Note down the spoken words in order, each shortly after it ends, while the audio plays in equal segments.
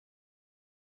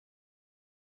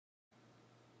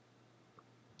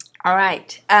All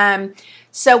right.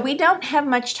 So we don't have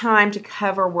much time to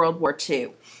cover World War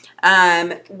II.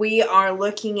 We are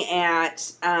looking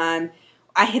at, I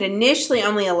had initially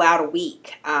only allowed a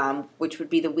week, which would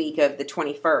be the week of the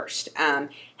 21st.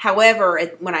 However,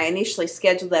 when I initially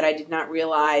scheduled that, I did not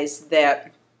realize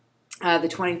that the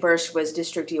 21st was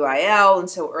District UIL, and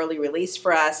so early release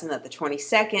for us, and that the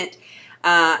 22nd,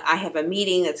 I have a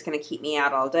meeting that's going to keep me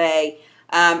out all day.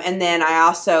 And then I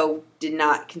also did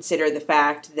not consider the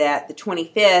fact that the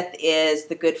 25th is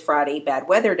the Good Friday bad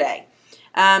weather day.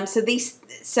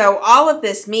 So all of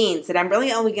this means that I'm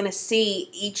really only going to see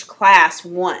each class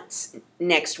once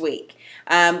next week,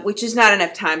 which is not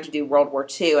enough time to do World War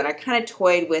II. And I kind of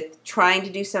toyed with trying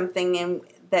to do something in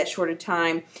that short of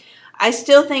time. I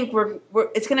still think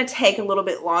it's going to take a little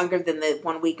bit longer than the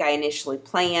 1 week I initially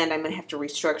planned. I'm going to have to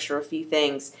restructure a few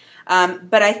things.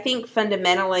 But I think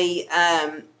fundamentally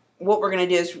what we're going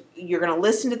to do is you're going to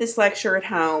listen to this lecture at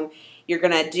home. You're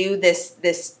going to do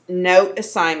this note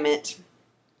assignment.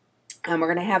 We're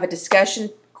going to have a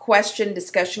discussion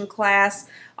class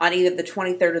on either the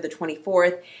 23rd or the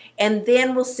 24th. And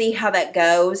then we'll see how that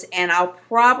goes. And I'll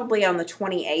probably on the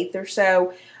 28th or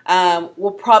so,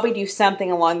 we'll probably do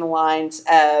something along the lines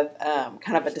of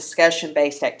kind of a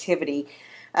discussion-based activity.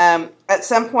 At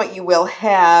some point, you will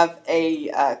have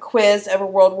a quiz over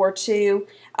World War II,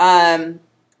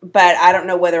 but I don't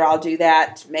know whether I'll do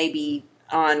that maybe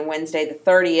on Wednesday the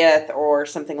 30th or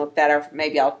something like that, or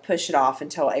maybe I'll push it off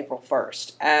until April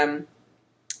 1st.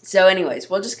 So anyways,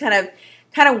 we'll just kind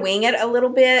of wing it a little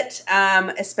bit,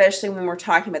 especially when we're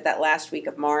talking about that last week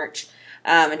of March.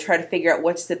 And try to figure out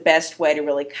what's the best way to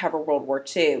really cover World War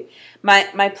II.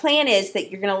 My plan is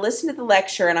that you're going to listen to the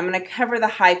lecture, and I'm going to cover the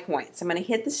high points. I'm going to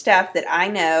hit the stuff that I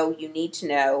know you need to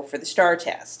know for the STAR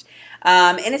test.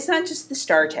 And it's not just the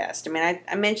STAR test. I mean,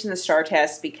 I mentioned the STAR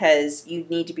test because you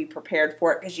need to be prepared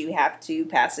for it because you have to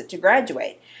pass it to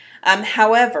graduate.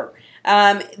 However,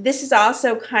 this is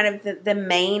also kind of the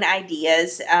main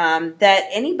ideas that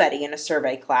anybody in a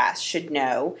survey class should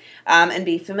know and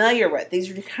be familiar with. These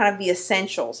are kind of the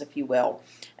essentials, if you will,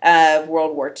 of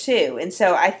World War II. And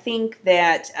so I think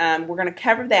that we're going to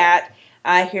cover that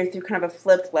here through kind of a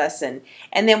flipped lesson.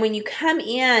 And then when you come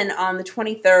in on the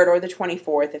 23rd or the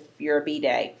 24th, if you're a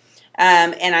B-Day,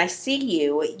 and I see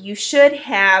you, you should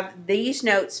have these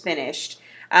notes finished.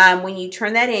 When you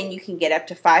turn that in, you can get up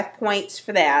to 5 points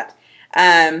for that,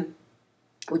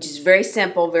 which is very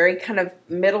simple, very kind of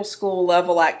middle school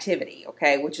level activity,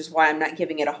 okay, which is why I'm not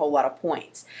giving it a whole lot of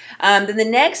points. Then the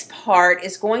next part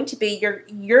is going to be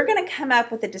you're going to come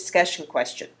up with a discussion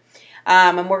question.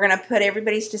 And we're going to put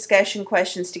everybody's discussion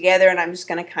questions together, and I'm just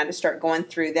going to kind of start going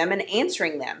through them and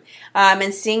answering them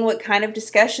and seeing what kind of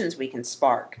discussions we can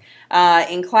spark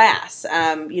in class.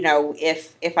 You know,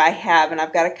 if I have, and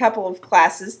I've got a couple of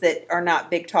classes that are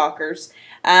not big talkers,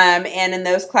 and in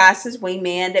those classes we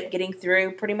may end up getting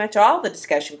through pretty much all the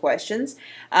discussion questions.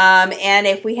 And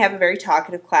if we have a very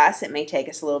talkative class, it may take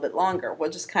us a little bit longer.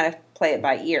 We'll just kind of play it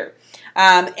by ear.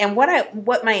 And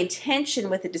what my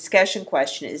intention with the discussion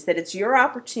question is that it's your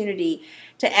opportunity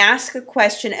to ask a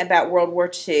question about World War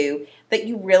II that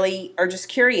you really are just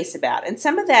curious about. And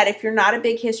some of that, if you're not a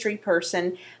big history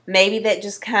person, maybe that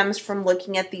just comes from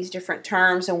looking at these different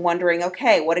terms and wondering,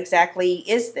 okay, what exactly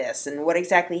is this? And what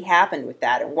exactly happened with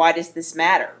that? And why does this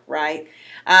matter, right?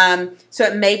 So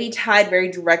it may be tied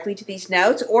very directly to these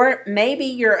notes, or maybe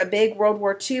you're a big World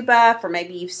War II buff, or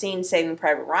maybe you've seen Saving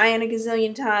Private Ryan a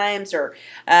gazillion times, or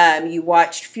you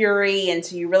watched Fury, and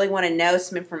so you really want to know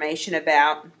some information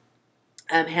about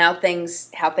how things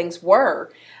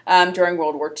were during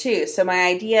World War II. So my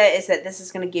idea is that this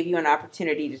is going to give you an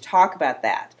opportunity to talk about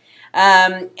that.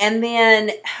 And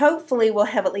then hopefully we'll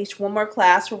have at least one more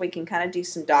class where we can kind of do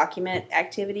some document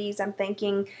activities, I'm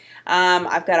thinking.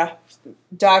 I've got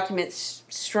documents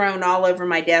strewn all over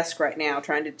my desk right now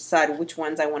trying to decide which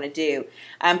ones I want to do.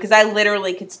 Because I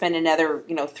literally could spend another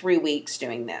 3 weeks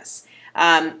doing this.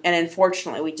 And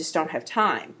unfortunately, we just don't have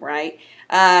time, right?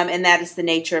 And that is the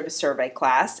nature of a survey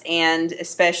class, and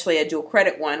especially a dual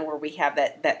credit one where we have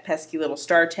that pesky little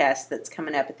STAR test that's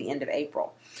coming up at the end of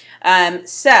April. All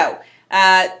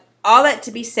that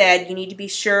to be said, you need to be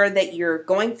sure that you're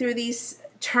going through these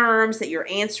terms, that you're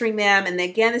answering them, and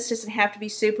again, this doesn't have to be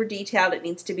super detailed. It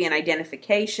needs to be an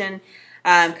identification,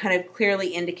 kind of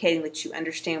clearly indicating that you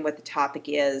understand what the topic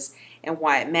is and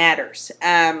why it matters.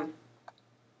 And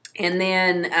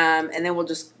then we'll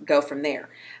just go from there.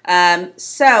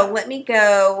 So let me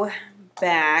go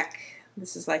back.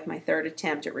 This is like my third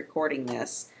attempt at recording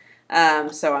this,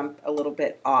 so I'm a little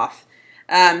bit off.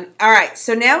 All right,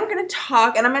 so now we're going to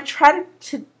talk, and I'm going to try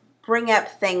to bring up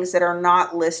things that are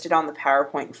not listed on the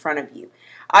PowerPoint in front of you.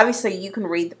 Obviously, you can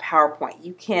read the PowerPoint.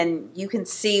 You can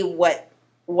see what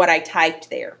I typed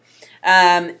there.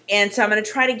 And so I'm going to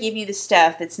try to give you the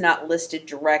stuff that's not listed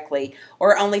directly,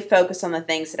 or only focus on the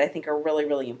things that I think are really,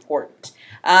 really important.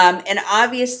 And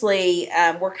obviously,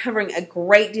 we're covering a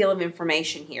great deal of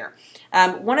information here.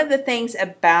 One of the things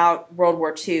about World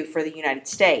War II for the United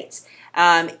States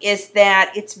is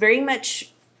that it's very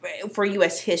much, for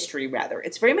U.S. history rather,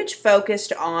 it's very much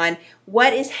focused on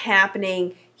what is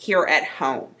happening here at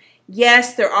home.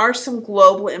 Yes, there are some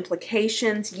global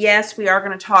implications. Yes, we are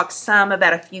going to talk some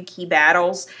about a few key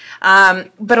battles.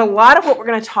 But a lot of what we're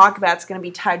going to talk about is going to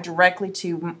be tied directly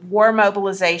to war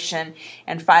mobilization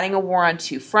and fighting a war on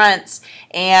two fronts,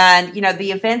 and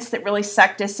the events that really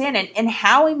sucked us in, and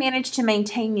how we managed to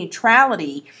maintain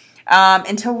neutrality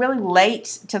until really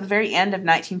late, to the very end of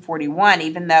 1941,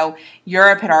 even though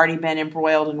Europe had already been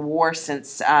embroiled in war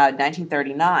since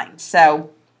 1939.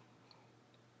 So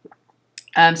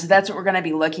that's what we're going to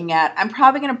be looking at. I'm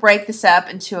probably going to break this up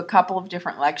into a couple of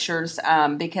different lectures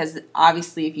because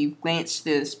obviously if you glance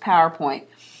through this PowerPoint,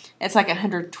 it's like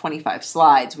 125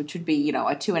 slides, which would be, a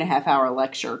 2.5-hour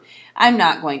lecture. I'm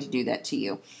not going to do that to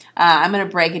you. I'm going to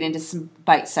break it into some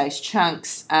bite-sized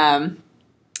chunks, and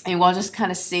we'll just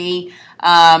kind of see.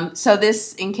 So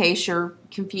this, in case you're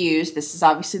confused, this is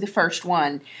obviously the first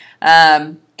one,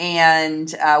 and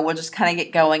we'll just kind of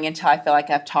get going until I feel like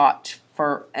I've talked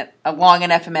for a long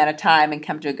enough amount of time and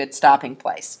come to a good stopping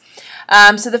place.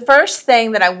 So the first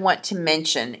thing that I want to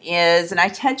mention is, and I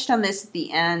touched on this at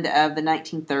the end of the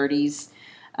 1930s,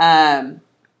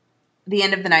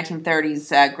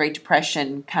 Great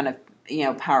Depression kind of,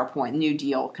 PowerPoint, New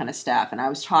Deal kind of stuff, and I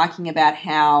was talking about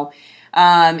how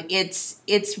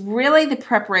it's really the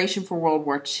preparation for World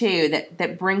War II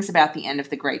that brings about the end of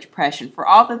the Great Depression. For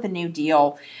all that the New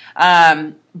Deal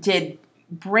did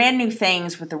brand new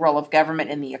things with the role of government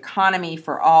in the economy,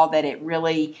 for all that it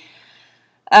really,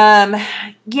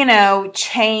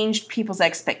 changed people's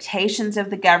expectations of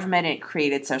the government. It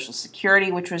created Social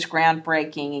Security, which was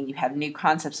groundbreaking, and you have new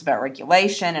concepts about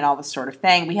regulation and all this sort of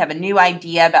thing. We have a new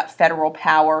idea about federal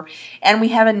power, and we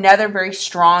have another very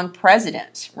strong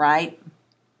president, right?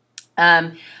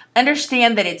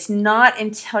 Understand that it's not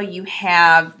until you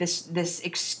have this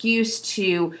excuse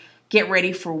to get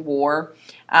ready for war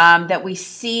that we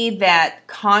see that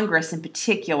Congress in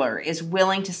particular is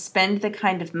willing to spend the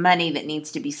kind of money that needs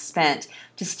to be spent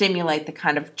to stimulate the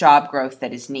kind of job growth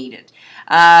that is needed.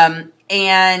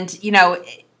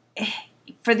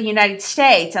 For the United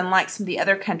States, unlike some of the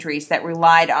other countries that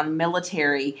relied on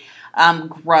military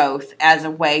growth as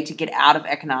a way to get out of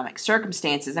economic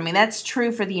circumstances. I mean, that's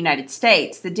true for the United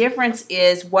States. The difference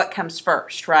is what comes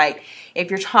first, right? If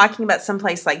you're talking about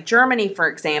someplace like Germany, for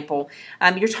example,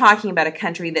 you're talking about a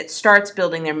country that starts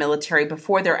building their military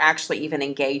before they're actually even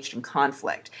engaged in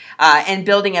conflict, and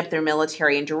building up their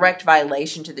military in direct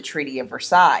violation to the Treaty of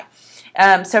Versailles.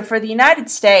 So for the United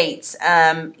States,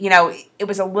 it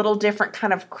was a little different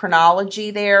kind of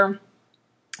chronology there.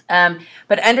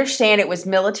 But understand it was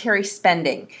military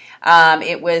spending.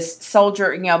 It was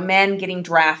men getting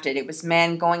drafted. It was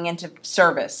men going into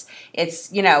service.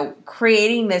 It's,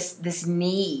 creating this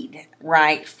need,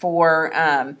 right,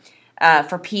 for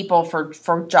people,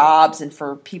 for jobs, and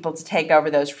for people to take over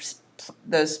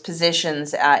those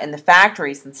positions in the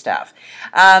factories and stuff.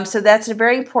 So that's a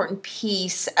very important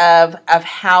piece of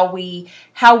how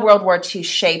World War II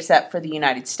shapes up for the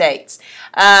United States.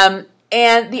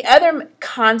 And the other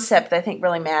concept that I think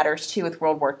really matters, too, with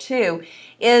World War II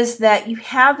is that you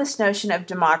have this notion of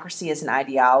democracy as an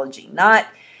ideology. Not,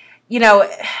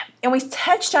 and we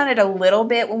touched on it a little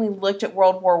bit when we looked at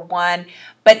World War I,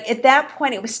 but at that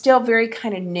point it was still very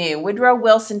kind of new. Woodrow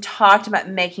Wilson talked about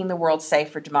making the world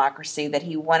safe for democracy, that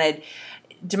he wanted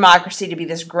democracy to be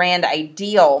this grand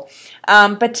ideal.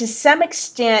 But to some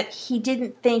extent, he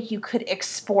didn't think you could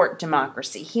export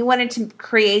democracy. He wanted to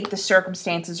create the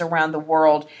circumstances around the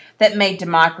world that made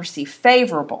democracy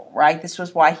favorable, right? This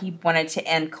was why he wanted to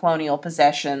end colonial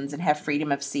possessions and have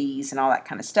freedom of seas and all that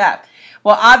kind of stuff.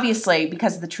 Well, obviously,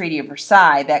 because of the Treaty of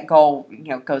Versailles, that goal,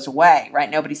 goes away,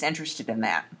 right? Nobody's interested in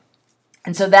that.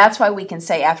 And so that's why we can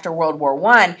say after World War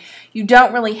I, you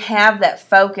don't really have that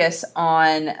focus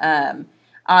on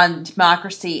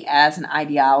democracy as an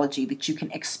ideology that you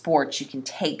can export, you can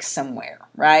take somewhere,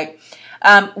 right?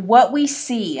 What we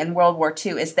see in World War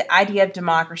II is the idea of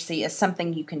democracy is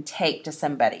something you can take to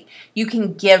somebody. You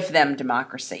can give them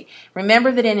democracy.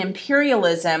 Remember that in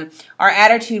imperialism, our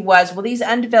attitude was, well, these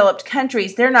undeveloped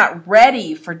countries, they're not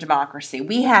ready for democracy.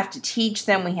 We have to teach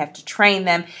them, we have to train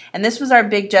them, and this was our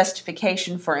big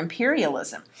justification for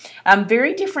imperialism.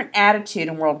 Very different attitude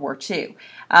in World War II.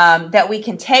 That we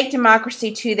can take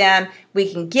democracy to them,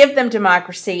 we can give them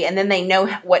democracy, and then they know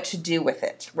what to do with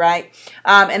it, right?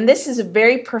 And this is a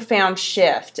very profound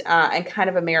shift in kind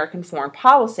of American foreign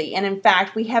policy. And in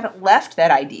fact, we haven't left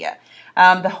that idea.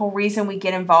 The whole reason we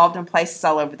get involved in places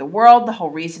all over the world, the whole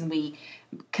reason we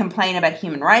complain about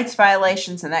human rights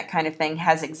violations and that kind of thing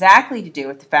has exactly to do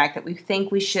with the fact that we think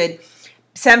we should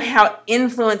somehow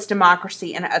influence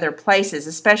democracy in other places,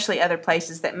 especially other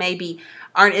places that maybe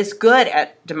aren't as good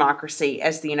at democracy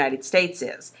as the United States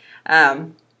is.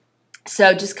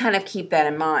 So just kind of keep that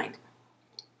in mind.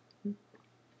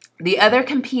 The other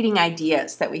competing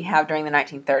ideas that we have during the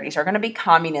 1930s are going to be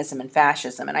communism and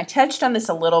fascism. And I touched on this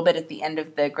a little bit at the end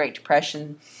of the Great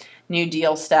Depression, New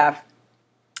Deal stuff.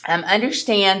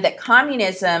 Understand that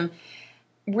communism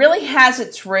really has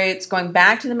its roots going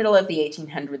back to the middle of the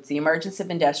 1800s, the emergence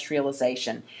of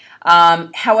industrialization.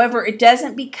 However, it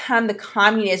doesn't become the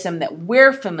communism that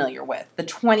we're familiar with, the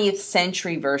 20th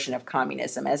century version of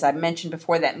communism. As I mentioned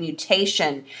before, that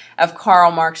mutation of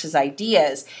Karl Marx's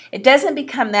ideas, it doesn't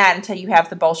become that until you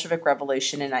have the Bolshevik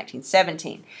Revolution in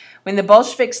 1917. When the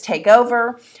Bolsheviks take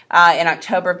over in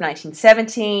October of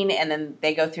 1917, and then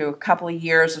they go through a couple of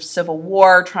years of civil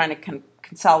war trying to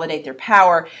consolidate their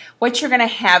power, what you're going to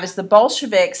have is the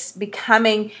Bolsheviks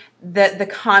becoming the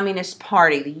Communist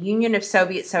Party, the Union of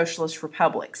Soviet Socialist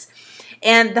Republics.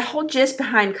 And the whole gist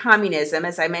behind communism,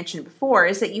 as I mentioned before,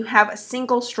 is that you have a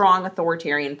single strong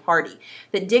authoritarian party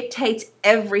that dictates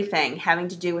everything having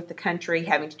to do with the country,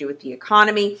 having to do with the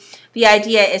economy. The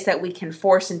idea is that we can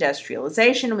force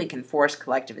industrialization, we can force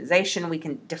collectivization, we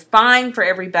can define for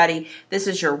everybody, this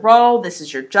is your role, this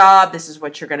is your job, this is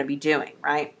what you're going to be doing,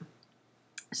 right?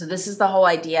 So this is the whole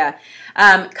idea.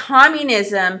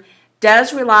 Communism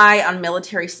does rely on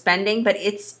military spending, but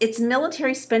its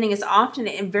military spending is often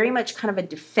in very much kind of a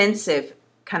defensive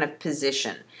kind of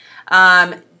position.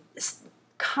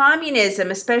 Communism,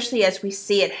 especially as we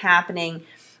see it happening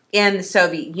in the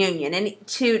Soviet Union, and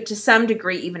to some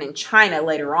degree even in China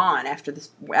later on after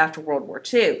World War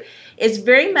II, is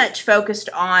very much focused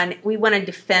on we want to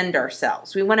defend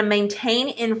ourselves. We want to maintain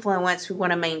influence. We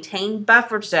want to maintain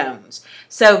buffer zones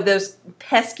so those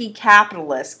pesky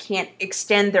capitalists can't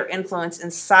extend their influence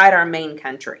inside our main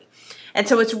country. And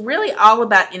so it's really all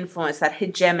about influence, that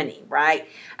hegemony, right?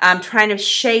 Trying to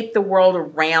shape the world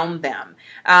around them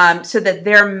so that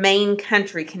their main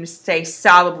country can stay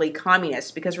solidly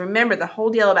communist. Because remember, the whole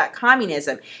deal about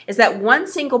communism is that one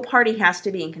single party has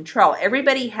to be in control.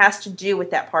 Everybody has to do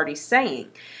what that party's saying.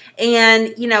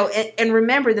 And, you know, and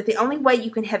remember that the only way you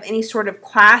can have any sort of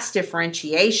class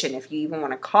differentiation, if you even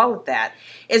want to call it that,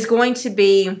 is going to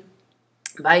be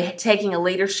by taking a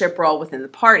leadership role within the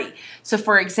party. So,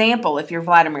 for example, if you're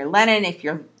Vladimir Lenin, if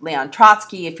you're Leon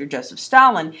Trotsky, if you're Joseph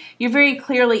Stalin, you're very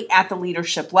clearly at the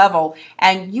leadership level,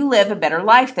 and you live a better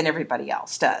life than everybody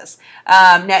else does.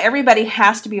 Now, everybody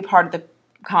has to be a part of the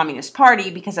Communist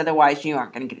Party because otherwise you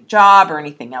aren't going to get a job or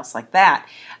anything else like that.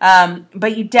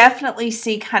 But you definitely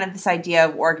see kind of this idea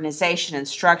of organization and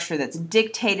structure that's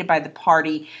dictated by the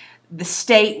party. The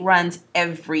state runs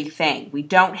everything. We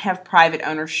don't have private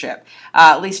ownership,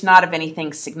 at least not of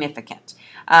anything significant.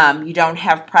 You don't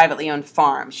have privately owned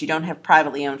farms. You don't have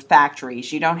privately owned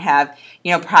factories. You don't have,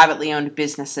 privately owned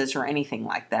businesses or anything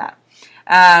like that.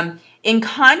 In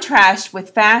contrast with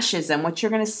fascism, what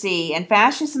you're going to see, and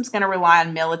fascism is going to rely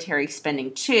on military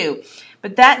spending too,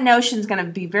 but that notion is going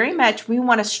to be very much, we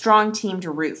want a strong team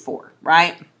to root for,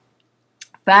 right?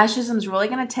 Fascism is really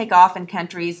going to take off in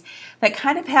countries that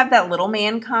kind of have that little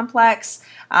man complex,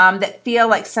 that feel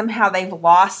like somehow they've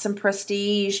lost some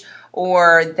prestige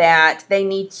or that they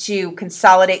need to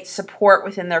consolidate support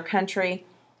within their country.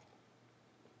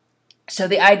 So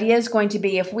the idea is going to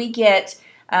be if we get,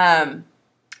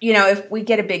 if we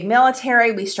get a big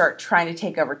military, we start trying to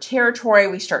take over territory,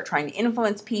 we start trying to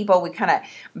influence people, we kind of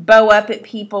bow up at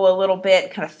people a little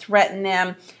bit, kind of threaten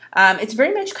them. It's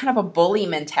very much kind of a bully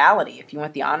mentality, if you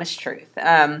want the honest truth.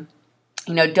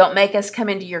 Don't make us come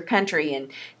into your country and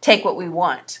take what we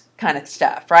want kind of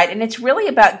stuff, right? And it's really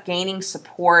about gaining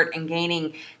support and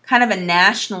gaining kind of a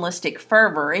nationalistic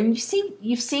fervor. And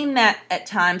you've seen that at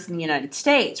times in the United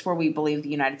States where we believe the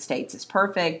United States is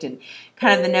perfect and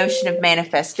kind of the notion of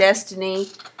manifest destiny.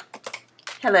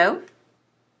 Hello?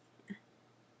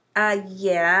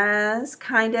 Yes,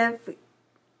 kind of.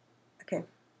 Okay.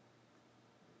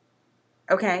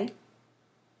 Okay.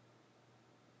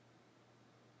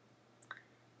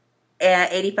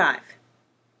 85.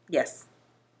 Yes.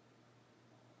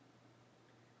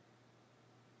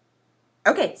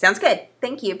 Okay, sounds good.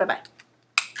 Thank you. Bye-bye.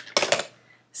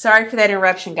 Sorry for that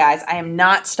interruption, guys. I am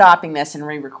not stopping this and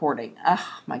re-recording.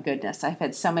 Oh, my goodness. I've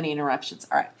had so many interruptions.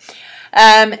 All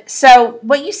right. So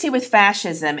what you see with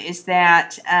fascism is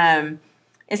that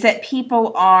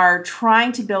people are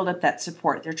trying to build up that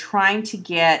support. They're trying to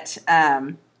get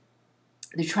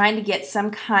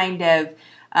some kind of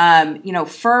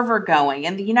fervor going.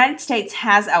 And the United States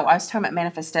has, I was talking about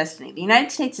Manifest Destiny. The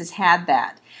United States has had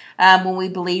that when we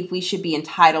believe we should be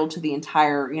entitled to the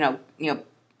entire,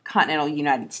 continental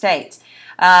United States.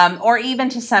 Or even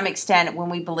to some extent when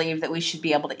we believe that we should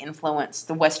be able to influence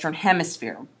the Western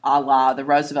Hemisphere, a la the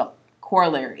Roosevelt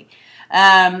corollary.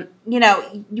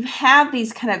 You have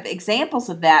these kind of examples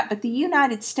of that, but the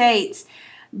United States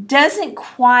doesn't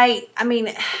quite,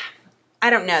 I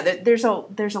don't know. There's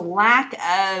a lack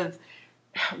of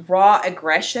raw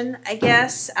aggression, I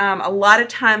guess. A lot of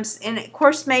times, and of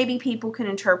course maybe people can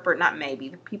interpret, not maybe,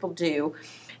 but people do,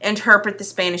 interpret the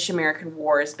Spanish-American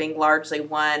War as being largely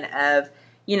one of,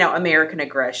 American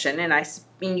aggression, and I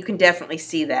mean you can definitely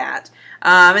see that.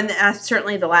 And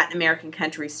certainly the Latin American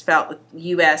countries felt that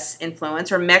U.S.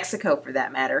 influence, or Mexico for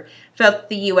that matter, felt that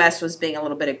the U.S. was being a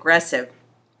little bit aggressive.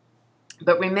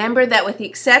 But remember that with the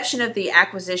exception of the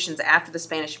acquisitions after the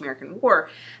Spanish-American War,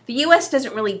 the U.S.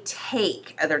 doesn't really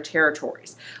take other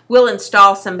territories. We'll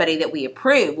install somebody that we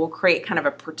approve. We'll create kind of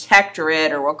a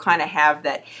protectorate, or we'll kind of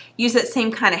use that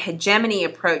same kind of hegemony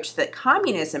approach that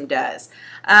communism does.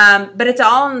 But it's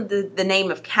all in the name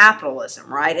of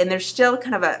capitalism, right? And there's still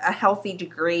kind of a healthy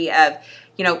degree of,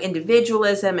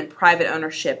 individualism and private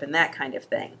ownership and that kind of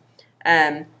thing.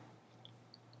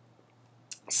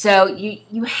 So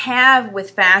you have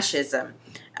with fascism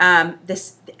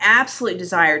this absolute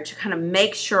desire to kind of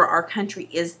make sure our country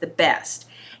is the best.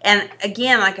 And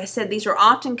again, like I said, these are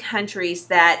often countries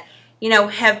that,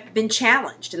 have been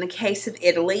challenged. In the case of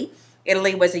Italy,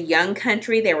 Italy was a young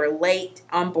country. They were late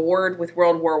on board with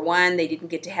World War I. They didn't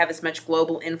get to have as much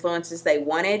global influence as they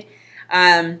wanted.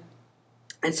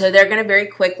 And so they're going to very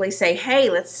quickly say,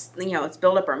 hey, let's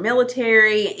build up our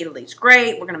military. Italy's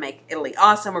great. We're going to make Italy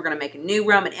awesome. We're going to make a new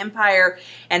Roman Empire.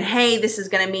 And hey, this is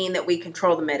going to mean that we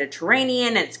control the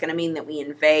Mediterranean, and it's going to mean that we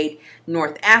invade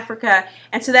North Africa.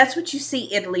 And so that's what you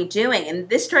see Italy doing. And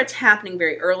this starts happening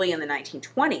very early in the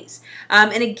 1920s.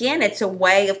 And again, it's a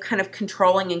way of kind of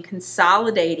controlling and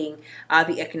consolidating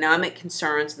the economic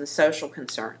concerns and the social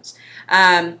concerns.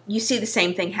 You see the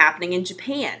same thing happening in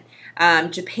Japan.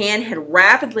 Japan had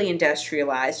rapidly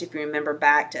industrialized, if you remember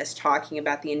back to us talking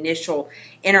about the initial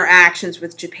interactions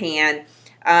with Japan,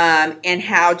 and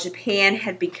how Japan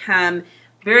had become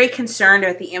very concerned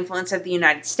about the influence of the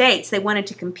United States. They wanted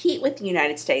to compete with the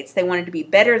United States. They wanted to be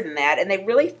better than that, and they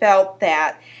really felt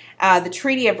that the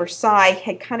Treaty of Versailles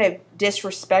had kind of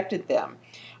disrespected them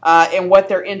and what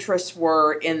their interests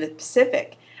were in the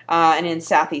Pacific and in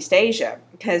Southeast Asia.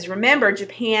 Because remember,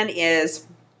 Japan is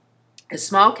a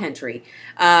small country,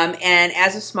 and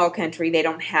as a small country, they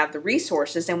don't have the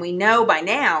resources, and we know by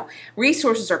now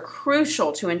resources are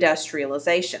crucial to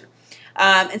industrialization.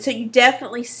 And so you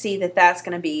definitely see that that's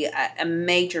going to be a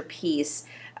major piece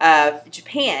of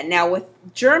Japan. Now with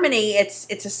Germany, it's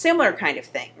a similar kind of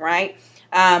thing, right?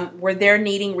 Where they're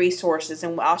needing resources,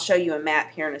 and I'll show you a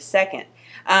map here in a second.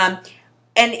 And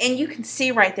you can see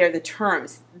right there the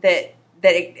terms that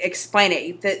explain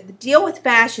it. The deal with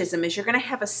fascism is you're going to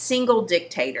have a single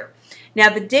dictator.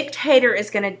 Now the dictator is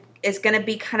going to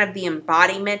be kind of the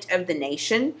embodiment of the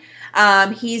nation.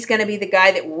 He's going to be the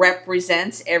guy that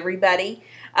represents everybody.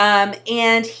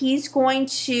 And he's going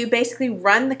to basically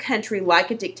run the country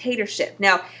like a dictatorship.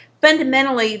 Now,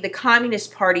 fundamentally, the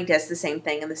Communist Party does the same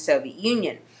thing in the Soviet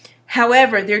Union.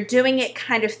 However, they're doing it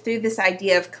kind of through this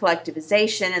idea of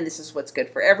collectivization, and this is what's good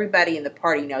for everybody, and the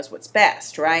party knows what's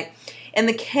best, right? In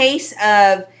the case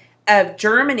of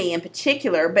Germany in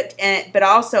particular, but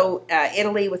also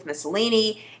Italy with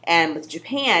Mussolini and with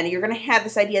Japan, you're going to have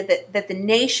this idea that the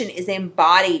nation is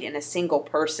embodied in a single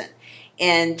person.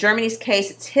 In Germany's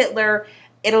case, it's Hitler.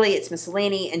 Italy, it's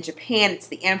Mussolini. In Japan, it's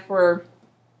the emperor.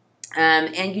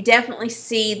 And you definitely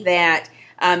see that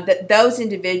those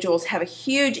individuals have a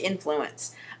huge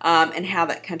influence in how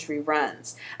that country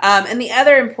runs. And the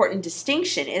other important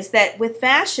distinction is that with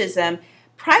fascism,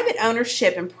 private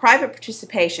ownership and private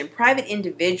participation, private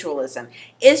individualism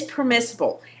is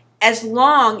permissible as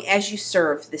long as you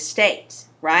serve the state,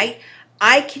 right?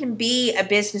 I can be a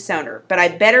business owner, but I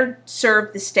better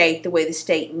serve the state the way the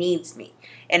state needs me.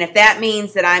 And if that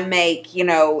means that I make,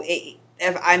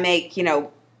 if I make,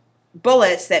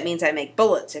 bullets, that means I make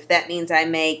bullets. If that means I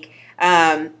make,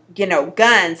 guns,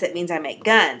 that means I make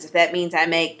guns. If that means I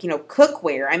make,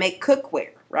 cookware, I make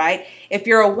cookware, right? If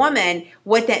you're a woman,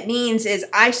 what that means is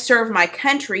I serve my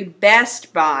country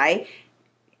best by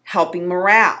helping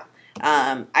morale.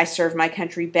 I serve my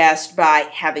country best by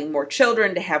having more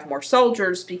children, to have more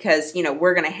soldiers, because,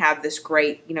 we're going to have this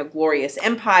great, glorious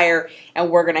empire,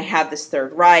 and we're going to have this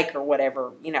Third Reich or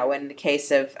whatever, in the case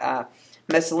of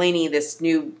Mussolini, this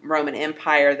new Roman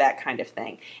Empire, that kind of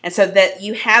thing. And so that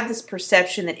you have this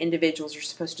perception that individuals are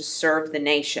supposed to serve the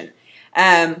nation.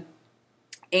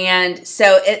 And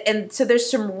so there's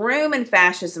some room in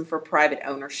fascism for private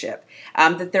ownership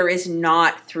that there is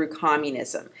not through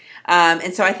communism.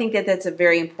 And so I think that that's a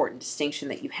very important distinction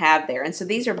that you have there. And so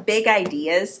these are big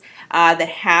ideas that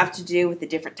have to do with the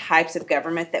different types of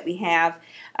government that we have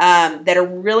that are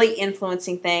really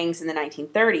influencing things in the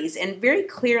 1930s. And very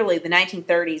clearly, the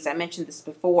 1930s, I mentioned this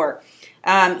before,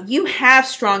 you have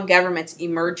strong governments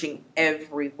emerging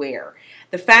everywhere.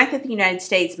 The fact that the United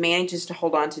States manages to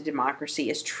hold on to democracy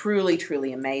is truly,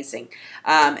 truly amazing,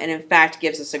 and in fact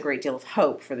gives us a great deal of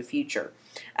hope for the future.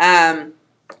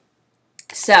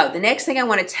 So the next thing I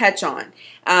want to touch on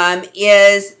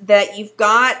is that you've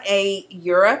got a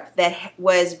Europe that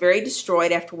was very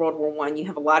destroyed after World War I. You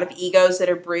have a lot of egos that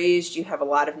are bruised. You have a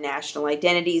lot of national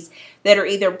identities that are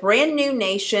either brand new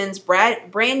nations,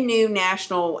 brand new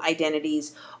national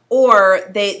identities, or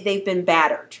they've been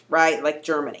battered, right? Like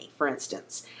Germany, for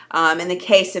instance. In the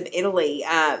case of Italy,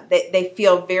 they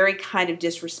feel very kind of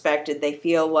disrespected. They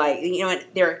feel like,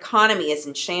 their economy is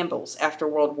in shambles after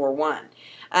World War I.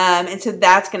 And so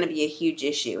that's going to be a huge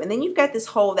issue. And then you've got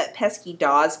that pesky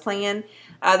Dawes Plan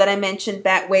that I mentioned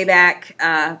way back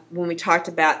when we talked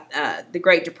about the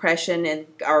Great Depression,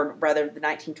 or rather the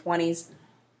 1920s.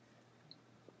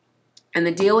 And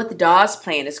the deal with the Dawes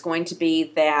Plan is going to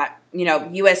be that,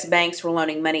 U.S. banks were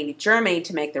loaning money to Germany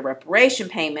to make their reparation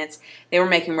payments. They were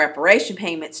making reparation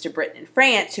payments to Britain and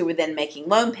France, who were then making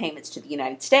loan payments to the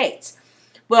United States.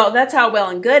 Well, that's all well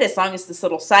and good as long as this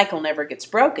little cycle never gets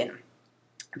broken.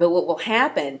 But what will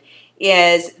happen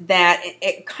is that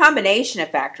a combination of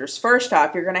factors. First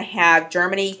off, you're going to have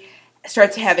Germany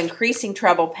start to have increasing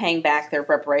trouble paying back their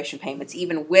reparation payments,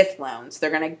 even with loans.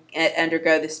 They're going to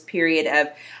undergo this period of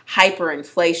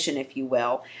hyperinflation, if you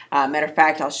will. Matter of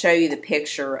fact, I'll show you the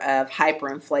picture of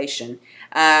hyperinflation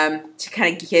to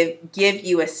kind of give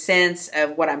you a sense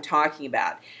of what I'm talking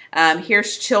about.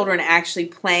 Here's children actually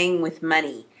playing with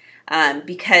money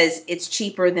because it's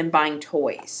cheaper than buying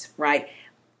toys, right?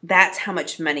 That's how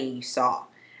much money you saw.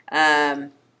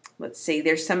 Let's see,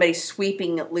 there's somebody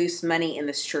sweeping loose money in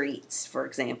the streets, for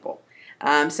example.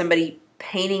 Somebody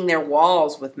painting their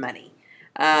walls with money.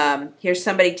 Here's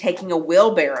somebody taking a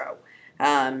wheelbarrow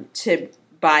to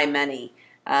buy money,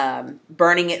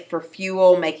 burning it for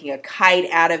fuel, making a kite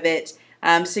out of it.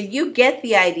 So you get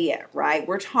the idea, right?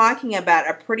 We're talking about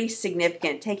a pretty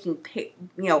significant, taking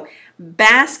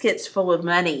baskets full of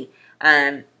money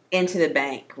into the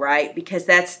bank, right? Because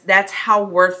that's how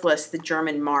worthless the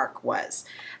German mark was.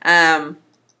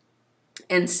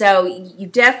 And so you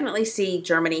definitely see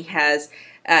Germany has,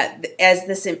 as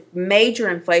this major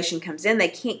inflation comes in, they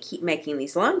can't keep making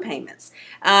these loan payments.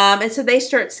 And so they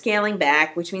start scaling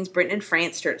back, which means Britain and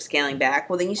France start scaling back.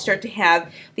 Well, then you start to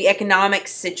have the economic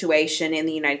situation in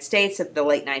the United States of the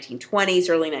late 1920s,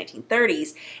 early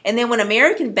 1930s. And then when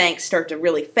American banks start to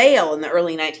really fail in the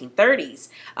early 1930s,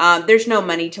 there's no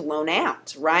money to loan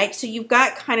out, right? So you've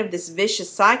got kind of this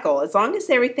vicious cycle. As long as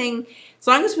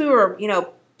we were,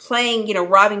 playing,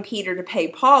 robbing Peter to pay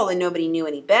Paul and nobody knew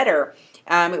any better,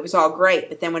 it was all great.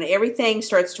 But then when everything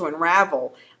starts to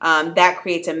unravel, that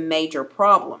creates a major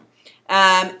problem.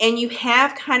 And you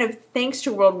have kind of, thanks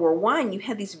to World War I, you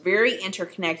had these very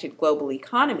interconnected global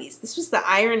economies. This was the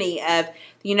irony of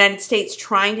the United States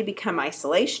trying to become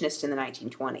isolationist in the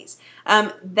 1920s.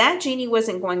 That genie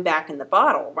wasn't going back in the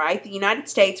bottle, right? The United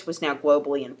States was now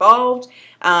globally involved.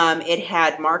 It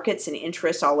had markets and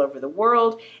interests all over the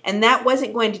world, and that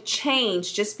wasn't going to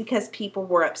change just because people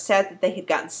were upset that they had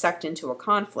gotten sucked into a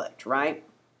conflict, right?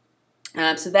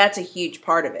 So that's a huge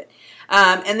part of it.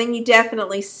 And then you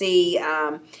definitely see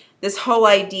this whole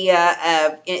idea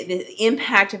of the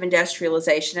impact of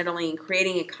industrialization, not only in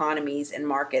creating economies and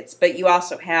markets, but you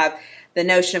also have the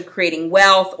notion of creating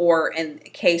wealth, or in the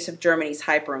case of Germany's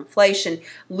hyperinflation,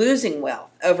 losing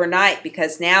wealth overnight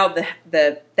because now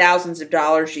the thousands of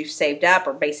dollars you've saved up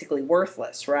are basically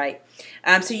worthless, right?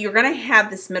 So you're going to have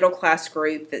this middle class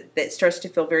group that starts to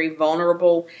feel very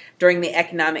vulnerable during the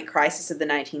economic crisis of the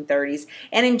 1930s.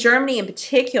 And in Germany in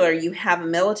particular, you have a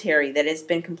military that has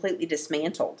been completely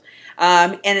dismantled.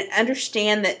 And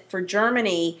understand that for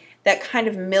Germany, that kind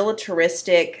of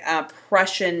militaristic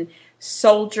Prussian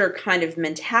soldier kind of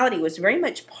mentality was very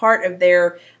much part of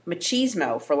their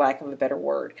machismo, for lack of a better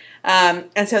word.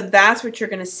 And so that's what you're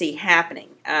going to see happening.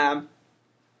 And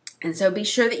so be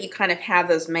sure that you kind of have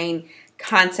those main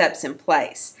concepts in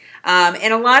place.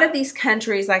 And a lot of these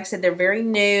countries, like I said, they're very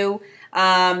new.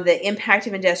 The impact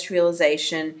of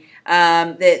industrialization,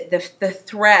 the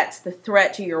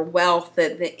threat to your wealth,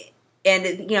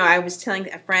 and I was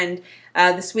telling a friend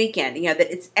this weekend,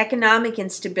 that it's economic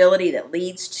instability that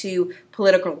leads to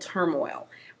political turmoil,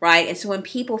 right? And so when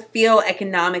people feel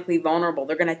economically vulnerable,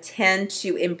 they're going to tend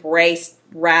to embrace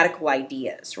radical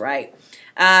ideas, right?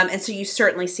 And so you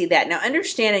certainly see that. Now,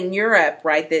 understand in Europe,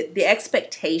 right, that the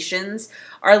expectations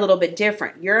are a little bit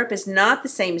different. Europe is not the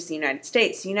same as the United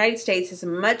States. The United States has a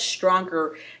much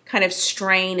stronger kind of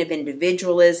strain of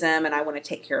individualism, and I want to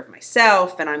take care of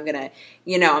myself, and I'm going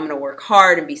to work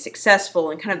hard and be successful,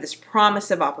 and kind of this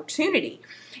promise of opportunity.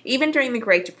 Even during the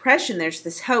Great Depression, there's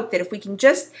this hope that if we can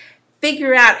just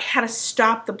figure out how to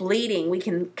stop the bleeding, we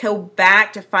can go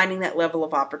back to finding that level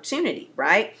of opportunity,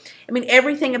 right? I mean,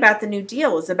 everything about the New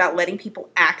Deal is about letting people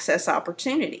access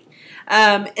opportunity.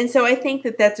 And so I think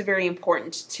that that's very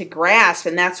important to grasp,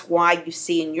 and that's why you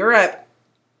see in Europe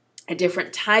a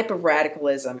different type of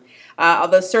radicalism.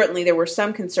 Although certainly there were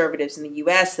some conservatives in the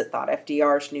U.S. that thought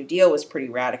FDR's New Deal was pretty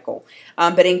radical.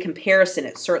 But in comparison,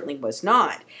 it certainly was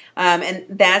not. And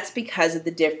that's because of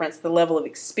the difference, the level of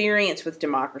experience with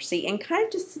democracy, and kind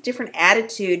of just a different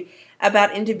attitude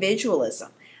about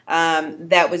individualism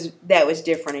that was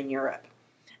different in Europe.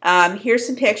 Here's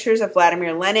some pictures of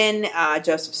Vladimir Lenin,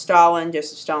 Joseph Stalin.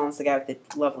 Joseph Stalin's the guy with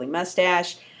the lovely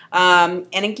mustache. And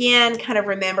again, kind of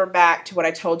remember back to what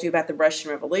I told you about the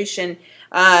Russian Revolution.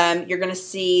 You're going to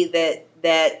see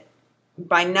that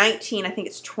by I think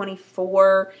it's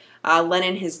 24,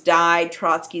 Lenin has died,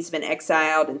 Trotsky's been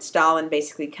exiled, and Stalin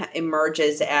basically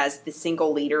emerges as the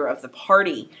single leader of the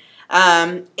party.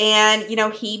 And,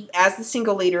 he, as the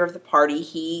single leader of the party,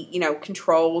 he,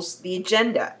 controls the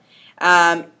agenda.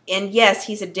 And yes,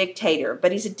 he's a dictator,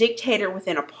 but he's a dictator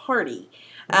within a party.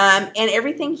 And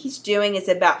everything he's doing is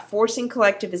about forcing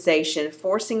collectivization,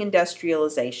 forcing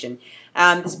industrialization.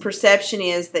 This perception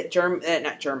is that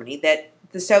that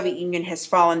the Soviet Union has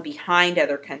fallen behind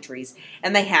other countries,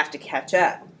 and they have to catch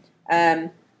up.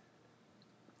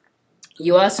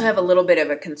 You also have a little bit of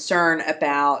a concern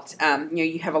about,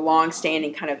 you have a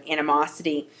long-standing kind of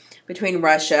animosity between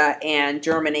Russia and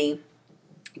Germany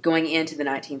going into the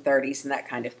 1930s and that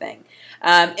kind of thing.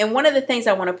 And one of the things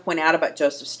I want to point out about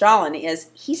Joseph Stalin is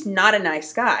he's not a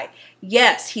nice guy.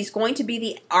 Yes, he's going to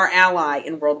be our ally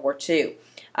in World War II.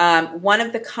 One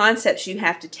of the concepts you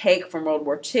have to take from World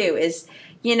War II is,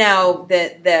 the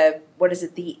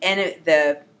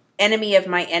enemy of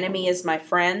my enemy is my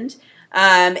friend.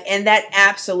 And that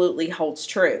absolutely holds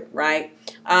true, right?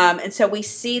 And so we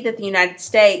see that the United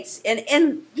States,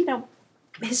 and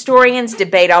historians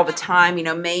debate all the time,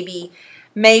 maybe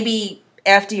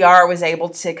FDR was able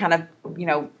to kind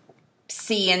of,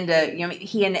 see into,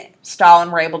 he and Stalin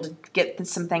were able to get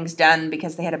some things done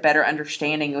because they had a better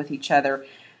understanding with each other.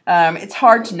 It's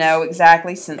hard to know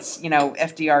exactly since,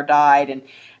 FDR died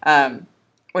and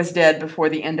was dead before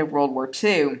the end of World War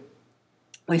II.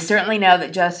 We certainly know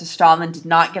that Joseph Stalin did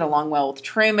not get along well with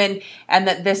Truman, and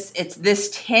that it's this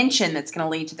tension that's going to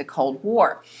lead to the Cold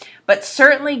War. But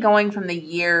certainly going from the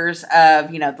years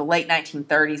of, the late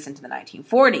 1930s into the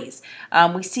 1940s,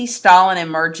 we see Stalin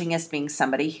emerging as being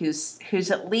somebody who's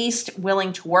at least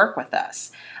willing to work with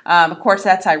us. Of course,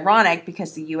 that's ironic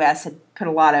because the U.S. had put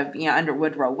a lot of, under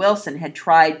Woodrow Wilson, had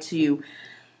tried to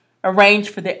arrange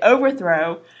for the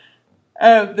overthrow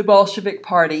of the Bolshevik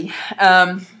Party.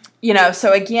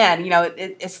 So again,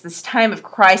 it's this time of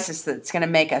crisis that's going to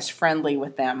make us friendly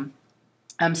with them.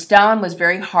 Stalin was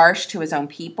very harsh to his own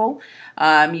people.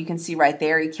 You can see right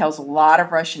there, he kills a lot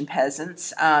of Russian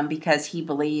peasants because he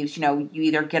believes, you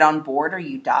either get on board or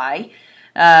you die.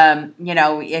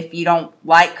 If you don't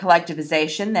like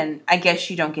collectivization, then I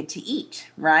guess you don't get to eat,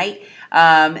 right?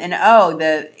 In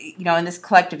this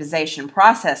collectivization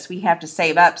process, we have to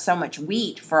save up so much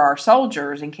wheat for our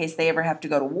soldiers in case they ever have to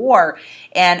go to war.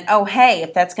 And, hey,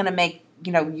 if that's going to make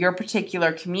your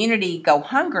particular community go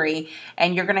hungry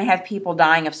and you're going to have people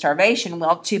dying of starvation.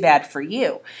 Well, too bad for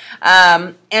you.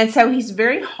 And so he's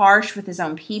very harsh with his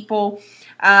own people.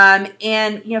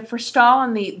 And for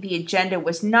Stalin, the agenda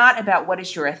was not about what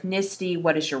is your ethnicity,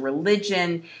 what is your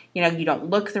religion. You don't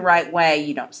look the right way,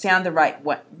 you don't sound the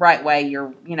right way.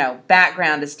 Your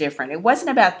background is different. It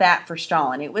wasn't about that for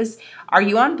Stalin. It was, are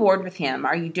you on board with him?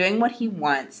 Are you doing what he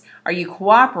wants? Are you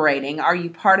cooperating? Are you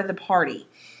part of the party?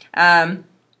 And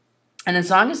as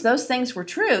long as those things were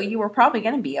true, you were probably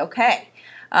going to be okay.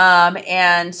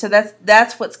 And so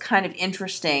that's what's kind of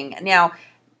interesting. Now,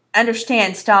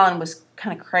 understand Stalin was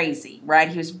kind of crazy, right?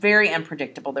 He was very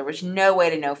unpredictable. There was no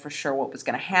way to know for sure what was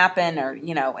going to happen or,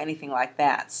 anything like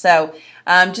that. So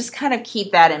just kind of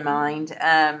keep that in mind,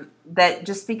 that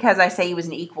just because I say he was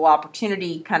an equal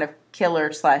opportunity kind of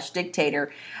killer /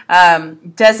 dictator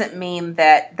doesn't mean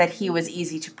that he was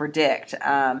easy to predict.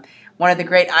 One of the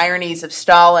great ironies of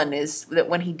Stalin is that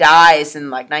when he dies in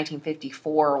like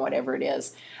 1954 or whatever it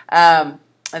is,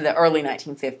 in the early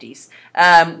 1950s,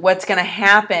 what's going to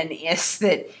happen is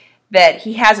that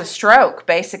he has a stroke,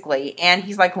 basically, and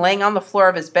he's like laying on the floor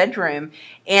of his bedroom,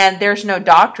 and there's no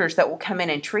doctors that will come in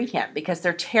and treat him because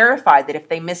they're terrified that if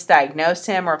they misdiagnose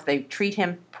him or if they treat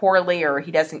him poorly or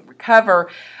he doesn't recover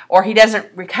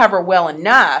well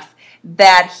enough,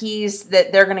 that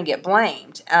they're going to get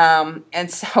blamed.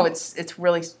 And so it's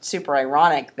really super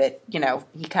ironic that,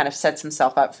 he kind of sets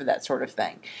himself up for that sort of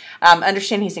thing.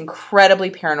 Understand he's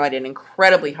incredibly paranoid and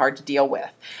incredibly hard to deal with.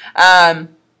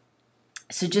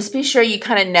 So just be sure you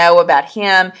kind of know about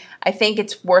him. I think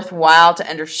it's worthwhile to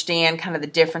understand kind of the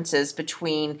differences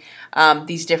between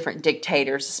these different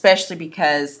dictators, especially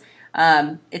because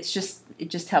it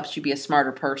just helps you be a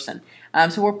smarter person.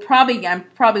 So I'm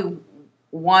probably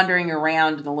wandering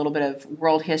around in a little bit of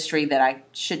world history that I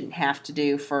shouldn't have to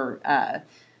do for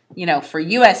for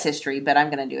U.S. history, but I'm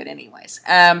going to do it anyways.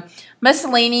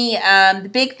 Mussolini, the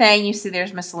big thing, you see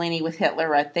there's Mussolini with Hitler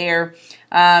right there.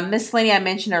 Mussolini, I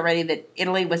mentioned already that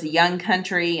Italy was a young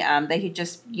country. They had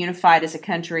just unified as a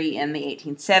country in the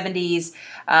 1870s.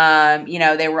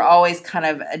 They were always kind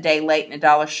of a day late and a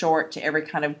dollar short to every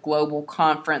kind of global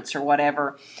conference or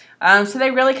whatever. So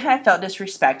they really kind of felt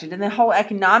disrespected. And the whole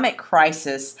economic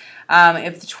crisis of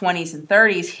the 20s and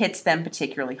 30s hits them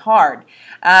particularly hard.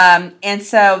 And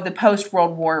so the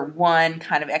post-World War I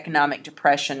kind of economic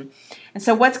depression. And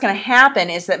so what's going to happen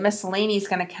is that Mussolini is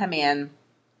going to come in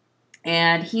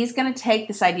and he's going to take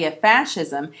this idea of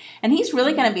fascism, and he's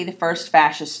really going to be the first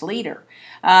fascist leader.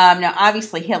 Now,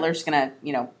 obviously, Hitler's going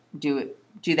to,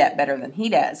 do that better than he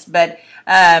does. But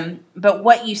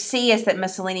what you see is that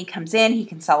Mussolini comes in, he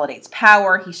consolidates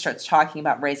power, he starts talking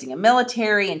about raising a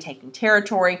military and taking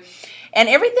territory, and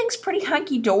everything's pretty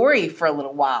hunky-dory for a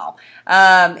little while.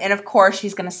 And of course,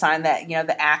 he's going to sign that,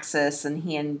 the Axis, and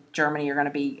he and Germany are going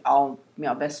to be all,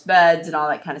 best buds and all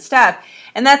that kind of stuff.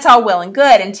 And that's all well and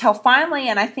good until finally,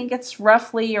 and I think it's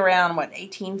roughly around,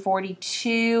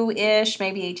 1842-ish,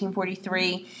 maybe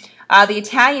 1843, the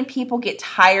Italian people get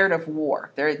tired of war.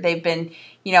 They've been,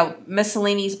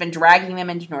 Mussolini's been dragging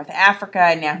them into North Africa,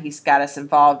 and now he's got us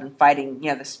involved in fighting,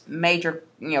 this major,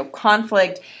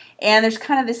 conflict. And there's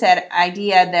kind of this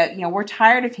idea that, we're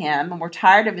tired of him, and we're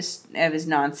tired of his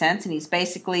nonsense, and he's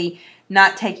basically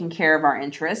not taking care of our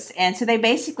interests. And so they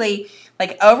basically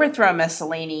overthrow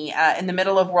Mussolini in the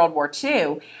middle of World War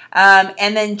II.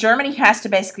 And then Germany has to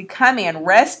basically come in,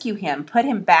 rescue him, put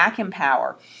him back in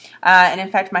power. And in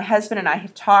fact, my husband and I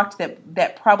have talked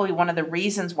that probably one of the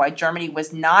reasons why Germany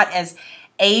was not as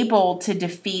able to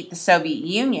defeat the Soviet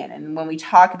Union, and when we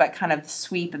talk about kind of the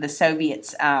sweep of the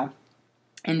Soviets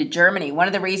into Germany, one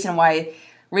of the reasons why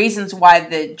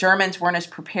the Germans weren't as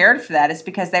prepared for that is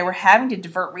because they were having to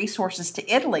divert resources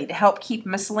to Italy to help keep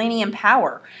Mussolini in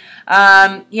power.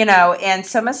 And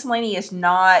so Mussolini is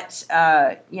not,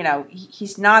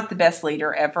 he's not the best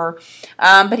leader ever,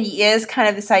 but he is kind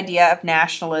of this idea of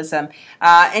nationalism,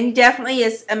 and he definitely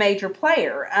is a major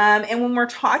player. And when we're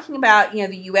talking about,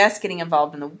 the U.S. getting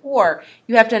involved in the war,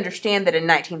 you have to understand that in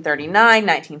 1939,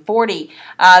 1940,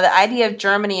 the idea of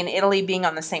Germany and Italy being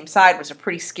on the same side was a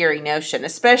pretty scary notion,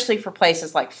 especially for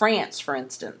places like France, for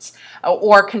instance,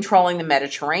 or controlling the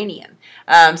Mediterranean.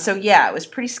 So yeah, it was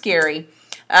pretty scary.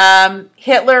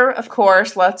 Hitler, of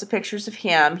course, lots of pictures of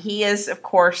him. He is, of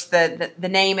course, the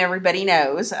name everybody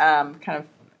knows. Kind of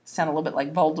sound a little bit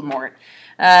like Voldemort.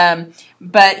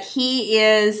 But he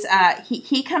is,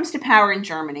 he comes to power in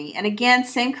Germany. And again,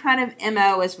 same kind of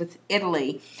MO as with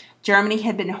Italy. Germany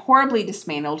had been horribly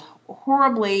dismantled,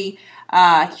 horribly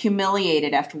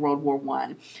humiliated after World War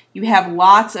I. You have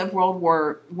lots of World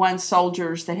War I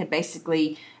soldiers that had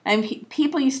basically, and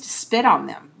people used to spit on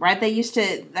them, right? They used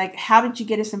to, like, how did you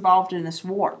get us involved in this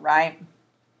war, right?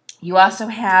 You also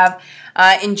have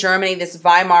in Germany this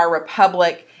Weimar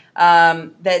Republic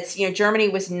that's, Germany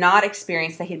was not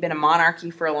experienced. They had been a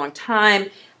monarchy for a long time.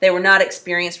 They were not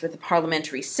experienced with the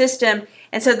parliamentary system.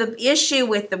 And so the issue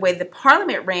with the way the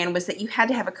parliament ran was that you had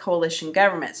to have a coalition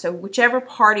government. So whichever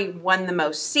party won the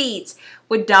most seats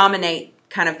would dominate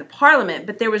kind of the parliament,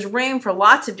 but there was room for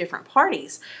lots of different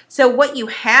parties. So what you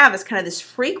have is kind of this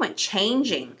frequent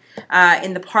changing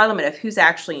in the parliament of who's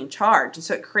actually in charge. And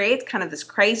so it creates kind of this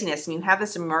craziness, and you have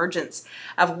this emergence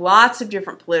of lots of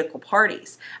different political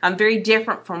parties, very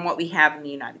different from what we have in the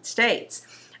United States.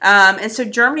 And so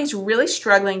Germany's really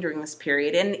struggling during this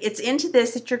period, and it's into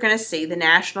this that you're going to see the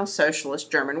National Socialist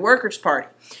German Workers' Party.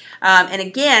 And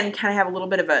again, kind of have a little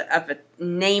bit of a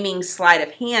naming sleight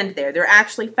of hand there. They're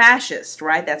actually fascist,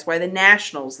 right? That's why the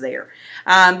national's there.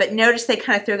 But notice they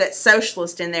kind of throw that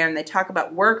socialist in there, and they talk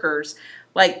about workers.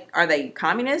 Like, are they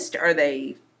communist? Are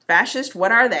they fascist?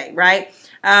 What are they, right?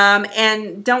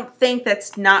 And don't think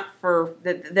that's not for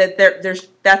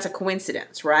that's a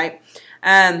coincidence, right?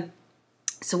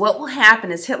 So what will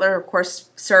happen is Hitler, of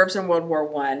course, serves in World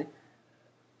War I.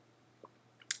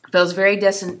 Feels very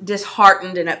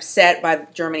disheartened and upset by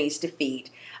Germany's defeat,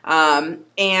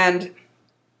 and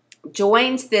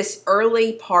joins this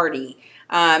early party.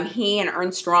 He and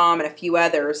Ernst Röhm and a few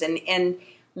others, and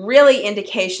really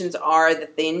indications are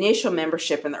that the initial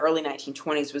membership in the early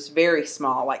 1920s was very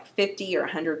small, like 50 or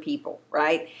 100 people,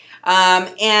 right?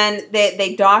 And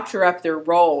they doctor up their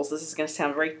roles. This is going to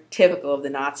sound very typical of the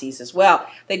Nazis as well.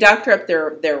 They doctor up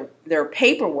their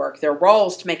paperwork, their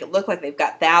roles, to make it look like they've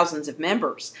got thousands of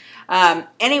members.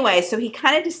 Anyway, so he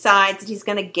kind of decides that he's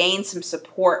going to gain some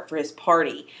support for his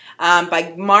party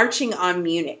by marching on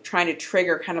Munich, trying to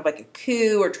trigger kind of like a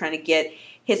coup, or trying to get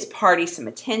his party some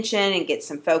attention and get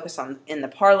some focus in the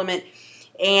parliament.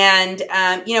 And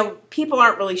people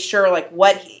aren't really sure, like,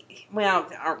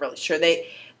 aren't really sure.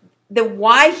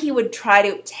 Why he would try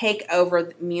to take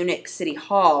over Munich City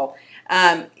Hall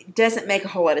doesn't make a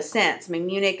whole lot of sense. I mean,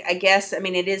 Munich, I guess,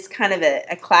 it is kind of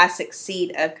a classic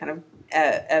seat of kind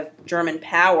of German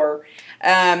power.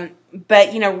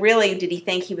 But, really, did he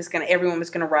think everyone was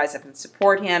going to rise up and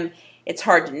support him? It's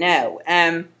hard to know.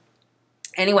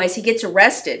 Anyways, he gets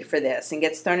arrested for this and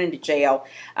gets thrown into jail.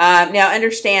 Now,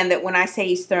 understand that when I say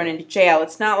he's thrown into jail,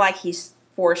 it's not like he's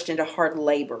forced into hard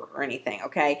labor or anything,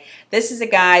 okay? This is a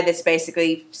guy that's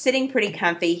basically sitting pretty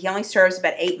comfy. He only serves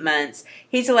about 8 months.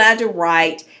 He's allowed to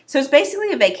write. So it's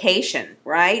basically a vacation,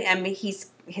 right?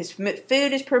 His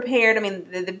food is prepared.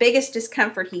 The biggest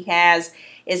discomfort he has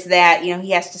is that,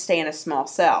 he has to stay in a small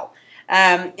cell.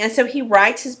 And so he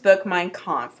writes his book, Mein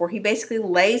Kampf, where he basically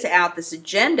lays out this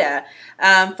agenda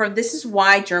for this is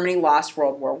why Germany lost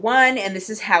World War I, and this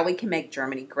is how we can make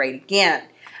Germany great again.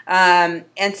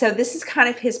 And so this is kind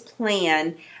of his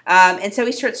plan. And so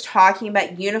he starts talking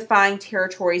about unifying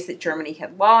territories that Germany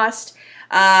had lost,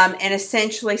 and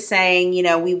essentially saying,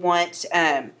 we want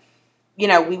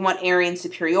Aryan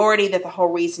superiority, that the whole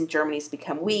reason Germany's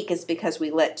become weak is because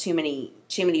we let too many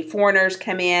foreigners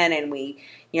come in, and we,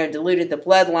 diluted the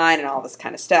bloodline and all this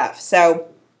kind of stuff. So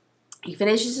he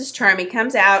finishes his term. He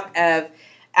comes out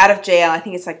of jail. I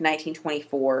think it's like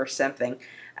 1924 or something.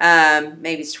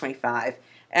 Maybe it's 25.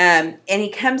 And he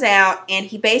comes out, and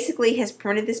he basically has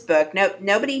printed this book.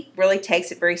 Nobody really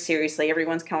takes it very seriously.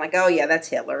 Everyone's kind of like, oh, yeah, that's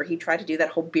Hitler. He tried to do that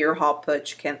whole beer hall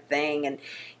putsch kind of thing. And,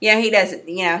 he doesn't,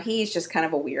 he's just kind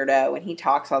of a weirdo, and he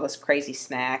talks all this crazy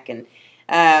smack. And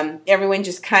everyone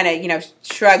just kind of,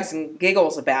 shrugs and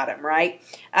giggles about him, right?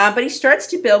 But he starts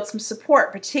to build some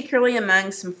support, particularly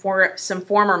among some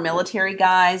former military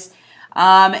guys.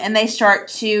 And they start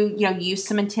to, use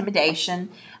some intimidation.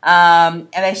 And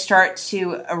they start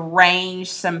to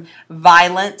arrange some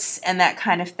violence and that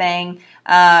kind of thing,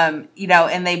 and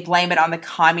they blame it on the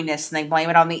communists, and they blame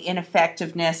it on the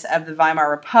ineffectiveness of the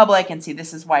Weimar Republic, and see,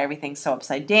 this is why everything's so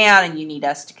upside down, and you need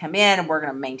us to come in, and we're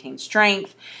going to maintain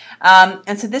strength.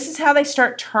 And so this is how they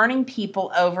start turning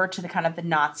people over to the kind of the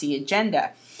Nazi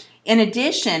agenda. In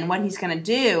addition, what he's going to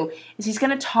do is he's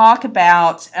going to talk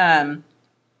about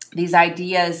these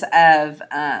ideas of,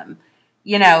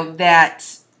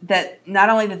 that that not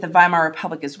only that the Weimar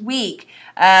Republic is weak,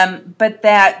 but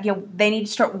that they need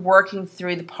to start working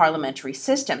through the parliamentary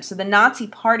system. So the Nazi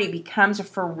Party becomes a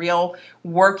for real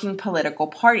working political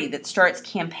party that starts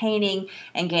campaigning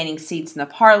and gaining seats in the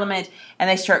parliament, and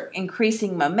they start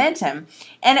increasing momentum.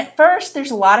 And at first, there's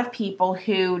a lot of people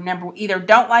who either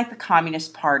don't like the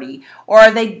Communist Party, or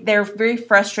they're very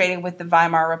frustrated with the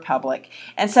Weimar Republic,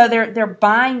 and so they're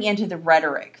buying into the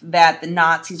rhetoric that the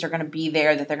Nazis are going to be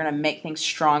there, that they're going to make things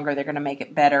stronger, they're going to make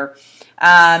it better.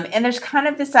 And there's kind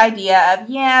of this idea of,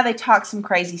 they talk some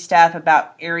crazy stuff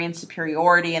about Aryan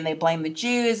superiority and they blame the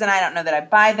Jews, and I don't know that I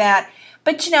buy that.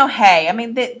 But, hey, I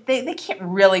mean, they can't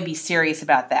really be serious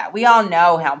about that. We all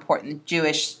know how important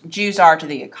Jews are to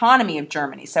the economy of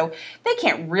Germany, so they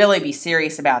can't really be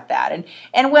serious about that.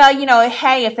 And well,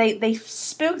 hey, if they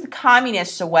spook the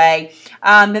communists away,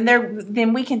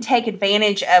 then we can take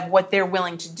advantage of what they're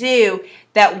willing to do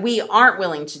that we aren't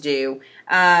willing to do,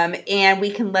 and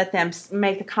we can let them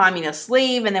make the communists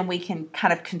leave, and then we can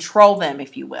kind of control them,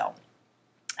 if you will.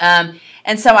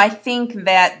 And so I think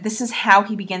that this is how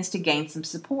he begins to gain some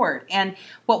support. And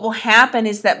what will happen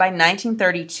is that by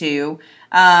 1932,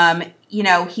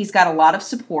 he's got a lot of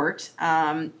support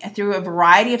through a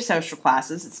variety of social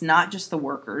classes. It's not just the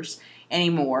workers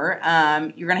anymore.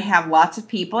 You're going to have lots of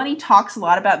people, and he talks a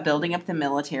lot about building up the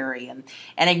military and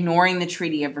ignoring the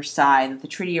Treaty of Versailles, that the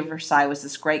Treaty of Versailles was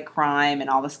this great crime and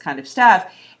all this kind of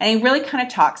stuff. And he really kind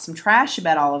of talks some trash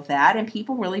about all of that, and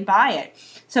people really buy it.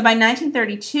 So by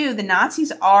 1932, the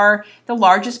Nazis are the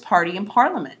largest party in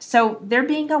Parliament. So they're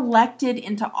being elected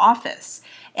into office.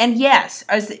 And yes,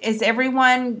 is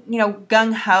everyone,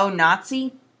 gung-ho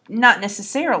Nazi? Not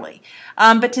necessarily.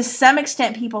 But to some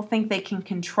extent, people think they can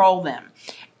control them.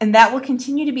 And that will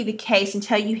continue to be the case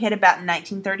until you hit about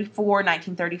 1934,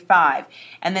 1935.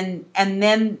 And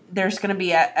then there's going to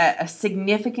be a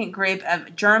significant group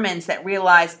of Germans that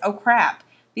realize, oh crap,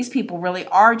 these people really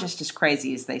are just as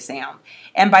crazy as they sound.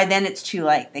 And by then it's too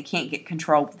late. They can't get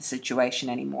control of the situation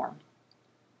anymore.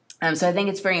 So I think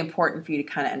it's very important for you to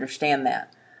kind of understand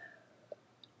that.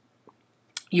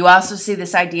 You also see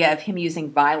this idea of him using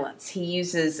violence. He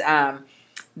uses the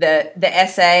SA,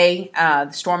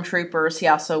 the stormtroopers. He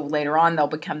also, later on, they'll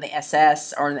become the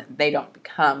SS, or they don't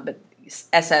become, but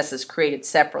SS is created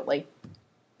separately.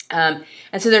 And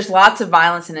so there's lots of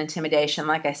violence and intimidation.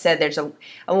 Like I said, there's a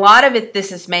lot of it,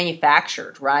 this is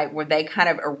manufactured, right, where they kind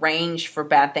of arrange for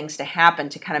bad things to happen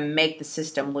to kind of make the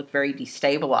system look very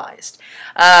destabilized.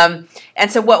 And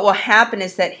so what will happen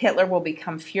is that Hitler will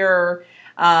become Fuhrer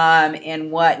in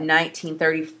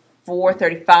 1934,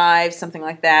 35, something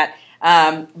like that,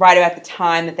 right about the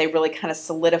time that they really kind of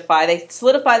solidify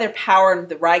their power in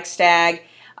the Reichstag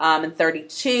in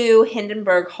 32.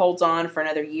 Hindenburg holds on for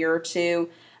another year or two.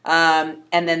 And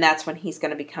then that's when he's going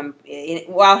to become,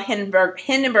 while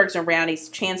Hindenburg's around, he's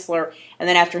chancellor, and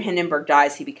then after Hindenburg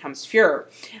dies, he becomes Fuhrer.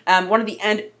 One of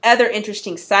the other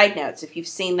interesting side notes, if you've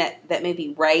seen that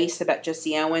movie Race about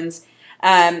Jesse Owens,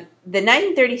 the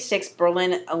 1936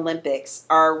 Berlin Olympics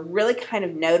are really kind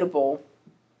of notable.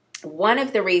 One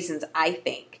of the reasons, I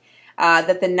think,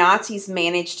 that the Nazis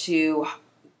managed to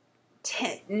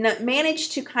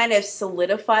kind of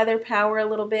solidify their power a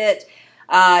little bit,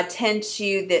 why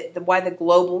the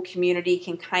global community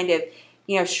can kind of,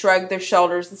 shrug their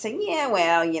shoulders and say, yeah,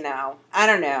 well, I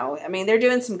don't know. I mean, they're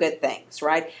doing some good things,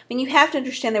 right? I mean, you have to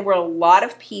understand there were a lot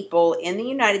of people in the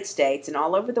United States and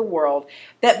all over the world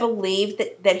that believed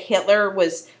that Hitler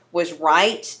was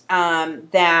right,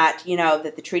 that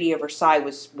the Treaty of Versailles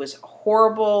was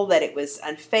horrible, that it was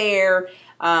unfair,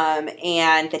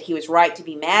 and that he was right to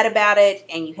be mad about it.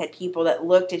 And you had people that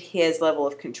looked at his level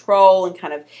of control and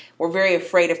kind of were very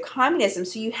afraid of communism.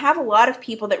 So you have a lot of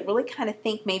people that really kind of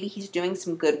think maybe he's doing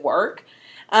some good work.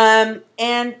 And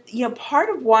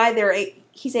part of why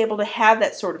he's able to have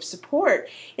that sort of support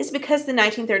is because the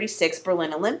 1936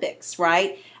 Berlin Olympics,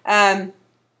 right?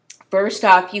 First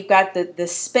off, you've got the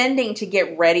spending to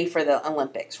get ready for the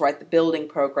Olympics, right? The building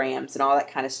programs and all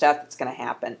that kind of stuff that's going to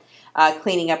happen.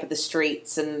 Cleaning up of the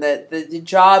streets and the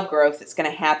job growth that's going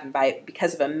to happen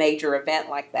because of a major event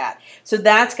like that. So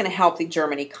that's going to help the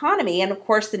German economy. And, of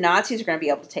course, the Nazis are going to be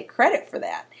able to take credit for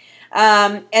that.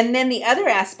 And then the other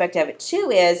aspect of it,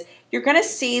 too, is you're going to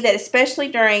see that especially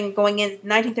going in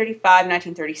 1935,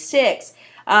 1936,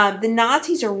 the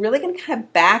Nazis are really going to kind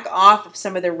of back off of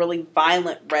some of their really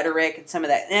violent rhetoric and some of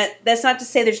that. And that's not to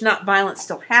say there's not violence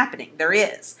still happening. There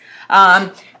is.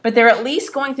 But they're at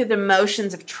least going through the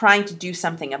motions of trying to do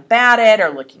something about it or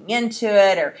looking into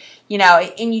it, or,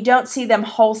 and you don't see them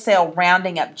wholesale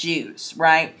rounding up Jews,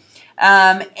 right?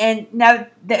 And now,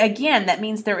 again, that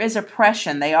means there is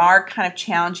oppression. They are kind of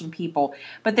challenging people.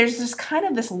 But there's this kind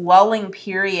of this lulling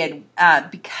period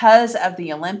because of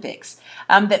the Olympics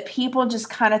that people just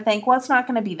kind of think, well, it's not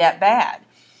going to be that bad.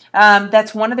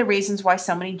 That's one of the reasons why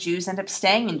so many Jews end up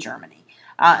staying in Germany.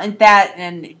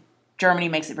 And Germany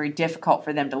makes it very difficult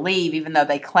for them to leave, even though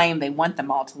they claim they want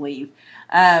them all to leave.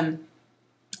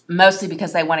 Mostly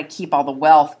because they want to keep all the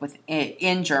wealth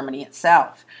in Germany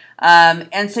itself.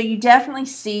 And so you definitely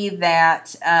see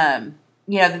that,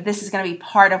 that this is going to be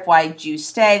part of why Jews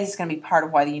stay. This is going to be part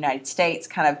of why the United States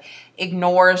kind of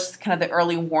ignores kind of the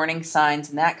early warning signs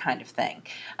and that kind of thing.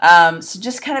 So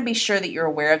just kind of be sure that you're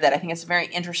aware of that. I think it's a very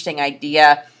interesting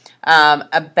idea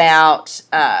about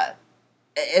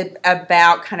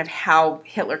kind of how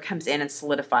Hitler comes in and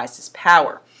solidifies his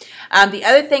power. The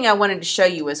other thing I wanted to show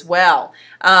you as well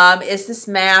is this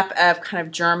map of kind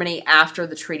of Germany after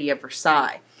the Treaty of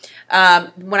Versailles.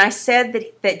 When I said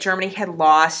that Germany had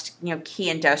lost, key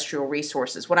industrial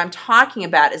resources, what I'm talking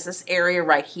about is this area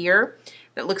right here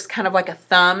that looks kind of like a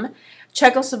thumb.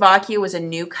 Czechoslovakia was a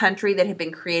new country that had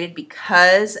been created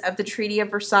because of the Treaty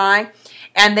of Versailles,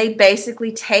 and they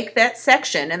basically take that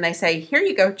section and they say, here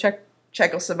you go,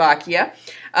 Czechoslovakia,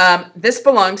 this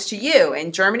belongs to you.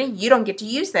 In Germany, you don't get to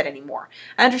use that anymore.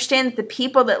 I understand that the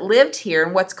people that lived here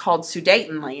in what's called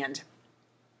Sudetenland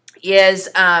is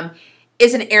an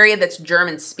area that's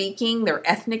German-speaking. They're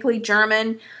ethnically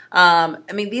German.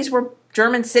 These were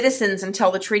German citizens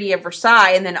until the Treaty of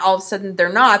Versailles, and then all of a sudden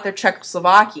they're not. They're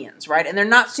Czechoslovakians, right? And they're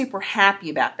not super happy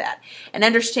about that. And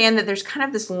understand that there's kind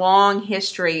of this long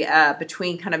history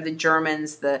between kind of the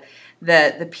Germans, the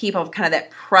people of kind of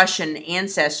that Prussian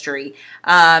ancestry,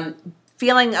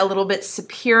 feeling a little bit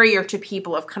superior to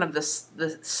people of kind of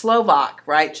the Slovak,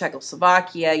 right?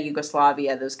 Czechoslovakia,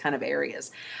 Yugoslavia, those kind of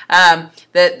areas.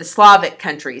 The Slavic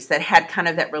countries that had kind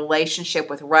of that relationship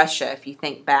with Russia, if you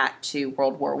think back to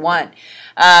World War I.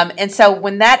 And so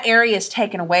when that area is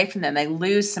taken away from them, they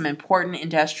lose some important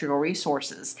industrial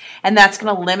resources. And that's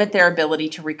going to limit their ability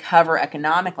to recover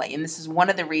economically. And this is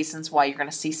one of the reasons why you're going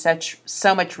to see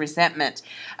so much resentment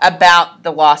about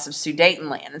the loss of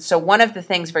Sudetenland. And so one of the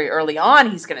things very early on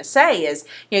he's going to say is,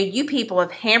 you people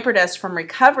have hampered us from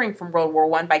recovering from World War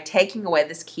I by taking away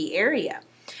this key area.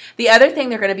 The other thing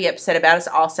they're going to be upset about is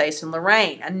Alsace and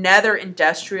Lorraine, another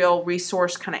industrial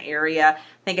resource kind of area.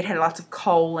 I think it had lots of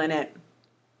coal in it.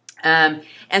 And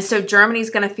so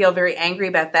Germany's going to feel very angry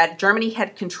about that. Germany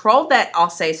had controlled that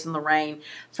Alsace and Lorraine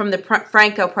from the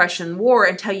Franco-Prussian War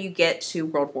until you get to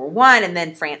World War I, and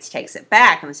then France takes it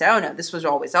back, and they say, oh no, this was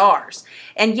always ours.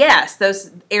 And yes,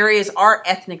 those areas are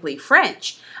ethnically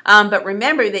French, but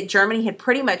remember that Germany had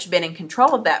pretty much been in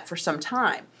control of that for some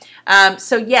time.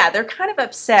 So yeah, they're kind of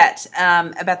upset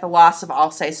about the loss of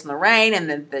Alsace and Lorraine and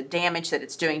the damage that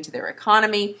it's doing to their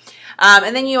economy.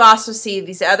 And then you also see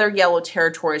these other yellow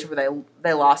territories where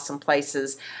they lost some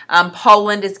places.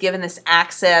 Poland is given this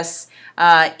access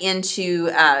into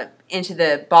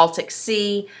the Baltic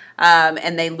Sea,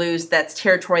 and they lose that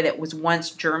territory that was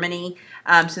once Germany.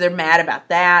 So they're mad about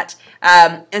that.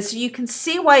 And so you can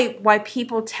see why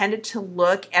people tended to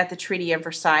look at the Treaty of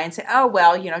Versailles and say, oh,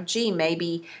 well, gee,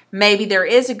 maybe there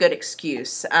is a good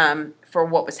excuse for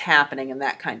what was happening and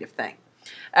that kind of thing.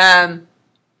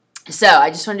 So I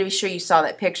just wanted to be sure you saw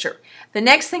that picture. The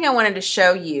next thing I wanted to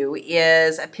show you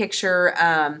is a picture.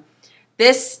 Come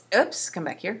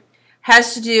back here.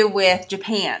 Has to do with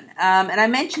Japan. And I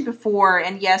mentioned before,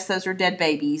 and yes, those are dead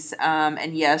babies,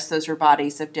 and yes, those are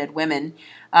bodies of dead women.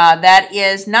 That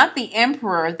is not the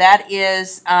emperor, that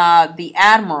is the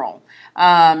admiral,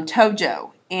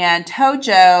 Tojo. And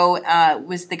Tojo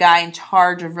was the guy in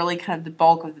charge of really kind of the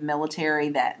bulk of the military,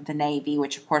 the Navy,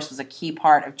 which of course was a key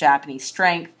part of Japanese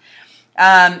strength.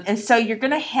 And so you're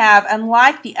going to have,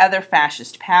 unlike the other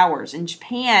fascist powers, in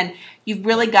Japan, you've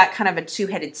really got kind of a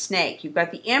two-headed snake. You've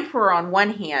got the emperor on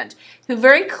one hand, who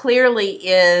very clearly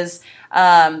is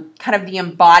kind of the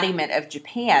embodiment of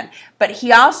Japan. But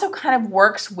he also kind of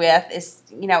works with,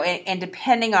 and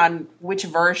depending on which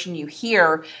version you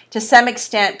hear, to some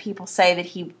extent people say that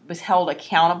he was held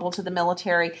accountable to the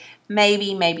military.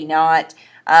 Maybe, maybe not.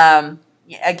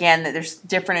 Again, there's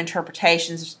different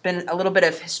interpretations. There's been a little bit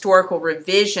of historical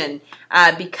revision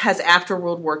because after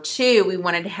World War II, we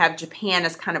wanted to have Japan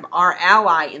as kind of our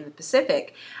ally in the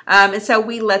Pacific. And so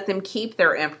we let them keep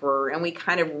their emperor, and we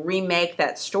kind of remake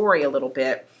that story a little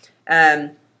bit.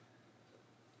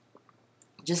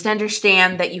 Just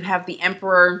understand that you have the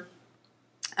emperor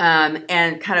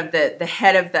and kind of the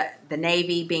head of the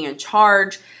Navy being in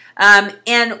charge.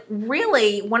 And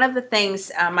really, one of the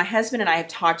things my husband and I have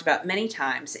talked about many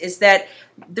times is that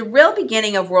the real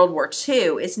beginning of World War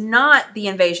II is not the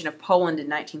invasion of Poland in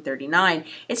 1939.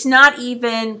 It's not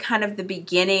even kind of the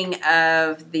beginning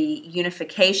of the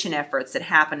unification efforts that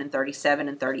happened in 37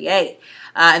 and 38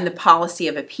 and the policy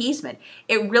of appeasement.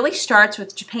 It really starts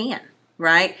with Japan.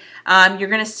 Right? You're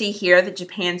going to see here that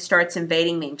Japan starts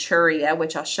invading Manchuria,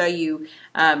 which I'll show you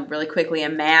really quickly a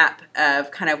map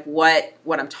of kind of what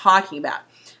I'm talking about.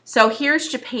 So here's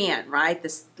Japan, right?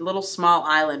 This little small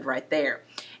island right there.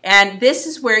 And this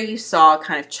is where you saw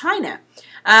kind of China.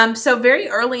 So very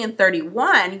early in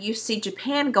 31, you see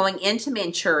Japan going into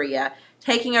Manchuria,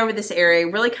 taking over this area,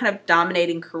 really kind of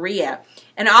dominating Korea.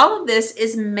 And all of this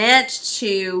is meant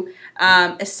to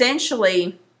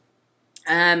essentially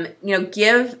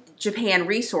give Japan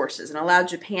resources and allow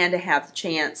Japan to have the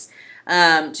chance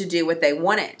to do what they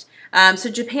wanted. So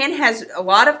Japan has a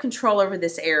lot of control over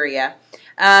this area,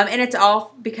 and it's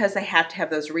all because they have to have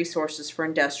those resources for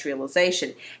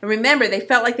industrialization. And remember, they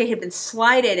felt like they had been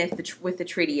slighted with the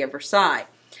Treaty of Versailles.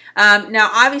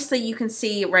 Now, obviously, you can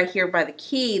see right here by the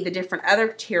key the different other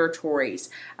territories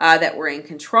that were in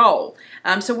control.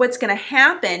 So what's going to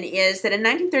happen is that in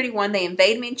 1931, they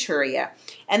invade Manchuria,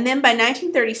 and then by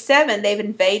 1937, they've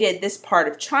invaded this part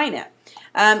of China.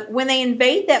 When they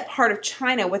invade that part of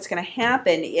China, what's going to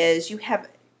happen is you have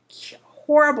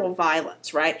horrible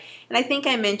violence, right? And I think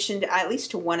I mentioned, at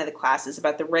least to one of the classes,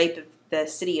 about the rape of the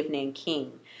city of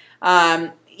Nanking.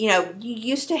 You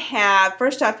used to have,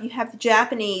 first off, you have the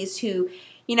Japanese who,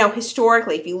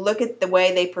 historically, if you look at the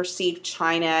way they perceived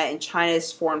China and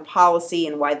China's foreign policy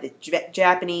and why the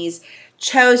Japanese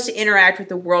chose to interact with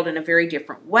the world in a very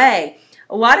different way,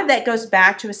 a lot of that goes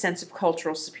back to a sense of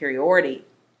cultural superiority.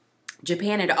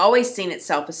 Japan had always seen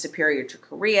itself as superior to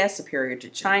Korea, superior to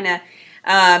China,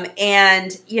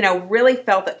 and really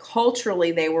felt that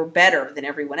culturally they were better than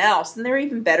everyone else, and they're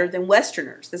even better than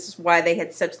Westerners. This is why they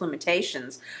had such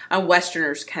limitations on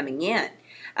Westerners coming in.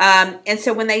 And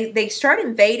so when they start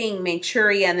invading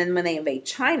Manchuria, and then when they invade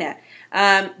China,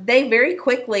 they very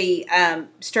quickly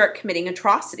start committing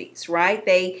atrocities, right?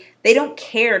 They don't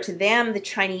care. To them, the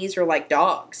Chinese are like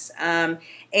dogs.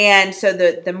 And so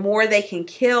the more they can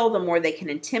kill, the more they can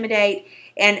intimidate.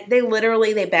 And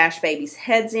they bash babies'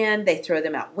 heads in. They throw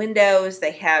them out windows.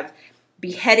 They have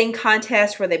beheading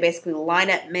contests where they basically line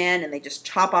up men and they just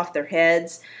chop off their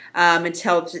heads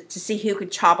to see who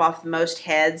could chop off the most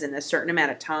heads in a certain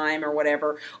amount of time or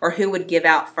whatever, or who would give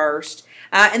out first.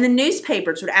 And the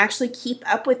newspapers would actually keep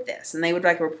up with this, and they would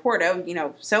report,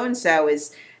 so-and-so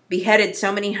is beheaded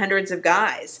so many hundreds of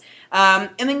guys.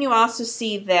 And then you also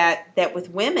see that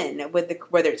with women,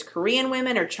 whether it's Korean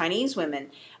women or Chinese women,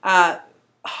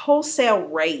 wholesale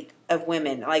rape of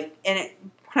women. When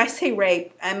I say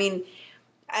rape, I mean,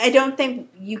 I don't think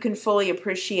you can fully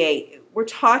appreciate. We're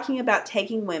talking about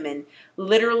taking women,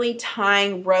 literally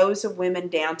tying rows of women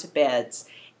down to beds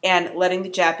and letting the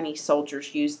Japanese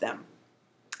soldiers use them.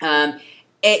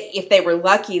 If they were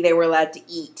lucky, they were allowed to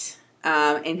eat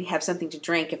and have something to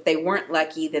drink. If they weren't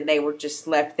lucky, then they were just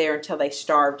left there until they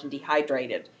starved and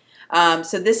dehydrated.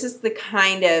 So this is the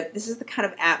kind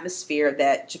of atmosphere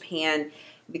that Japan,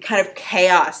 the kind of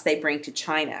chaos they bring to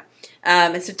China.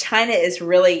 And so China is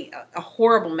really a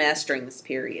horrible mess during this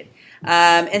period.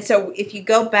 And so if you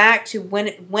go back to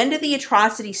when do the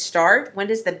atrocities start? When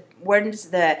does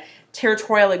the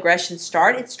territorial aggression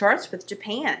start? It starts with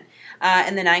Japan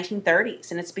in the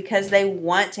 1930s, and it's because they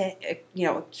want to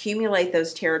accumulate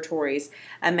those territories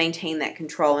and maintain that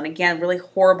control. And again, really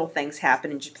horrible things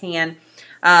happen in Japan.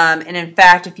 And in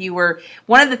fact,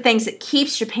 one of the things that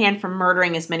keeps Japan from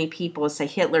murdering as many people as, say,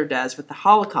 Hitler does with the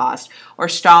Holocaust, or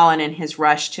Stalin in his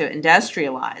rush to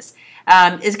industrialize,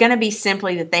 is going to be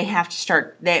simply that they have to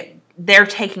start, they're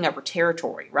taking over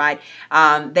territory, right?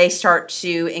 They start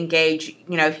to engage,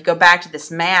 if you go back to this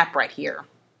map right here,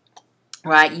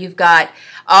 right, you've got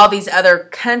all these other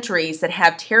countries that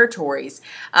have territories,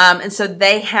 and so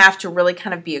they have to really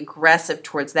kind of be aggressive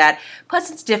towards that. Plus,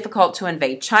 it's difficult to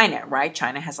invade China, right?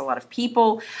 China has a lot of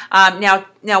people. Now,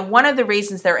 one of the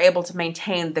reasons they're able to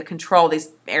maintain the control,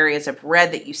 these areas of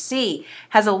red that you see,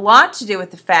 has a lot to do with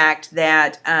the fact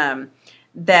that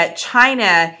that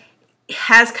China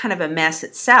has kind of a mess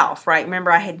itself, right?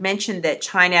 Remember, I had mentioned that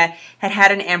China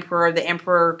had an emperor. The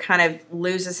emperor kind of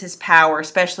loses his power,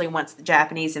 especially once the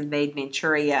Japanese invade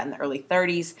Manchuria in the early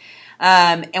 30s.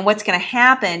 And what's going to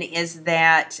happen is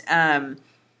that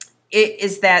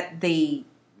the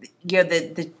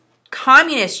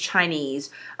communist Chinese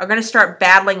are going to start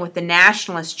battling with the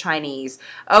nationalist Chinese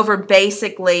over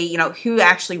basically, you know, who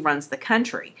actually runs the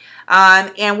country.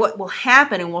 And what will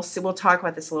happen, and we'll talk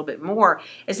about this a little bit more,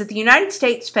 is that the United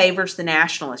States favors the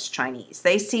nationalist Chinese.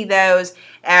 They see those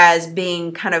as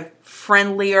being kind of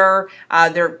friendlier.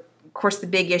 Of course, the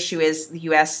big issue is the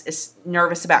U.S. is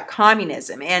nervous about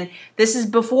communism. And this is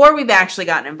before we've actually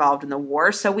gotten involved in the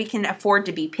war, so we can afford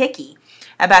to be picky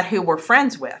about who we're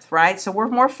friends with, right? So we're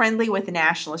more friendly with the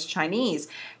nationalist Chinese.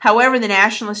 However, the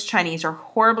nationalist Chinese are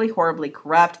horribly, horribly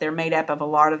corrupt. They're made up of a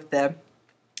lot of the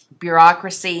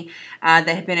bureaucracy that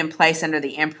had been in place under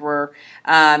the emperor.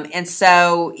 And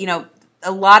so, you know,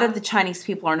 a lot of the Chinese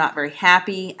people are not very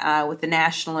happy with the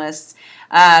nationalists.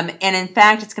 And in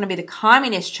fact, it's going to be the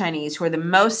communist Chinese who are the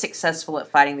most successful at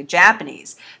fighting the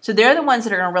Japanese. So they're the ones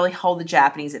that are going to really hold the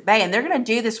Japanese at bay. And they're going to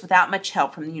do this without much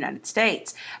help from the United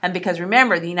States. And because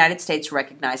remember, the United States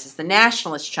recognizes the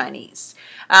nationalist Chinese.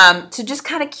 To just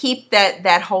kind of keep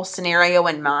that whole scenario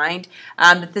in mind,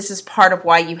 that this is part of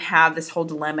why you have this whole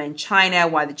dilemma in China,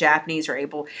 why the Japanese are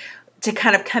able to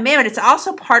kind of come in, but it's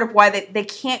also part of why they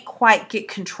can't quite get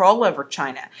control over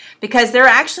China, because they're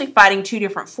actually fighting two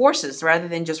different forces rather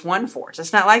than just one force.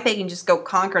 It's not like they can just go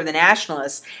conquer the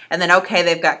nationalists and then, okay,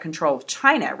 they've got control of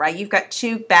China, right? You've got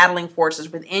two battling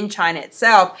forces within China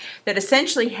itself that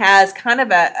essentially has kind of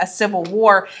a civil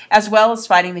war, as well as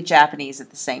fighting the Japanese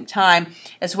at the same time,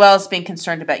 as well as being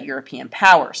concerned about European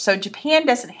power. So Japan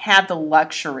doesn't have the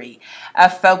luxury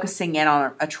of focusing in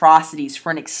on atrocities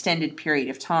for an extended period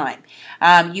of time.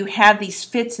 You have these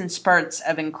fits and spurts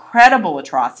of incredible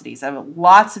atrocities, of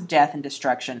lots of death and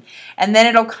destruction, and then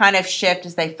it'll kind of shift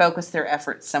as they focus their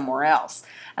efforts somewhere else.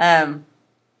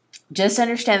 Just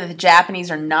understand that the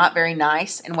Japanese are not very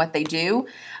nice in what they do,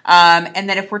 and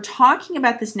that if we're talking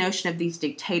about this notion of these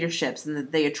dictatorships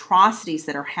and the atrocities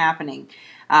that are happening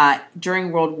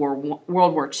during World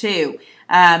War II,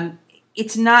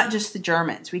 it's not just the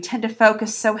Germans. We tend to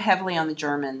focus so heavily on the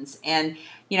Germans, and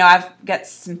you know, I've got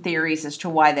some theories as to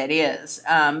why that is.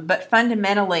 But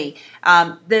fundamentally,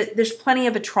 there's plenty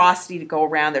of atrocity to go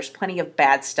around. There's plenty of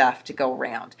bad stuff to go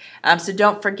around. So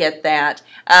don't forget that.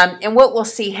 And what we'll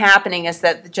see happening is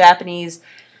that the Japanese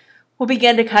will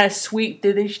begin to kind of sweep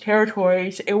through these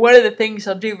territories. And one of the things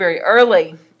they'll do very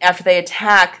early after they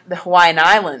attack the Hawaiian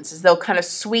Islands is they'll kind of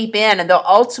sweep in, and they'll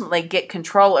ultimately get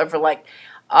control over like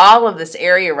all of this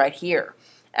area right here.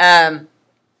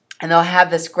 And they'll have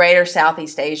this greater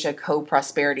Southeast Asia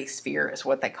co-prosperity sphere is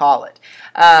what they call it.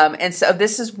 And so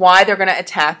this is why they're going to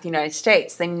attack the United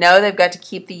States. They know they've got to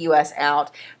keep the U.S.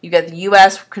 out. You've got the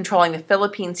U.S. controlling the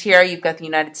Philippines here. You've got the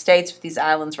United States with these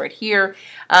islands right here.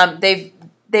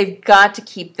 They've got to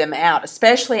keep them out,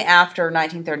 especially after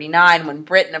 1939 when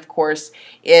Britain, of course,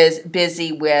 is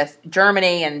busy with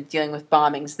Germany and dealing with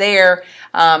bombings there.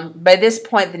 By this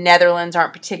point, the Netherlands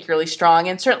aren't particularly strong,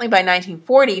 and certainly by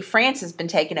 1940, France has been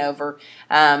taken over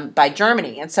by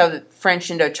Germany, and so the French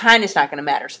Indochina is not going to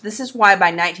matter. So this is why by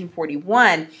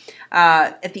 1941,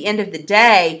 at the end of the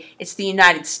day, it's the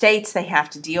United States they have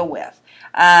to deal with.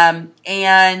 And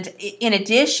in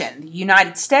addition, the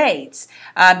United States,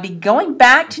 going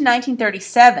back to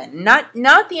 1937,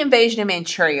 not the invasion of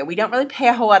Manchuria. We don't really pay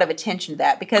a whole lot of attention to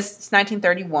that because it's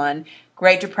 1931,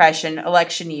 Great Depression,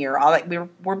 election year, all that.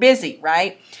 We're busy,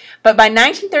 right? But by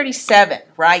 1937,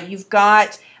 right, you've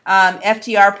got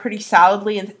FDR pretty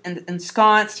solidly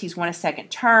ensconced. He's won a second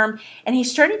term, and he's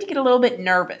starting to get a little bit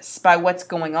nervous by what's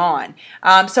going on.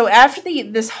 So after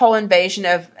this whole invasion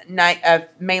of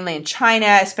mainland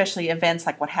China, especially events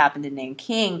like what happened in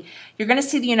Nanking, you're going to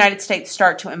see the United States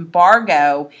start to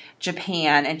embargo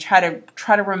Japan and try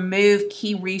to remove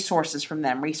key resources from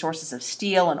them, resources of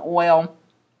steel and oil.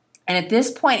 And at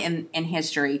this point in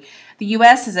history, the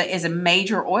U.S. is a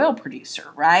major oil producer,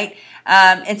 right?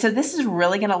 And so this is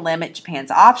really going to limit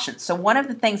Japan's options. So one of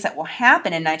the things that will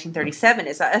happen in 1937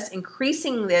 is us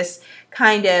increasing this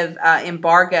kind of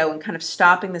embargo and kind of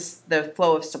stopping the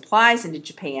flow of supplies into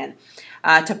Japan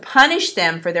to punish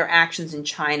them for their actions in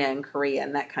China and Korea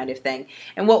and that kind of thing.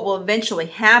 And what will eventually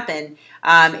happen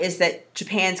is that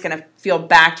Japan's going to feel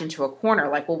backed into a corner.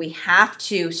 Like, well, we have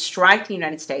to strike the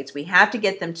United States. We have to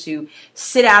get them to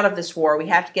sit out of this war. We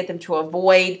have to get them to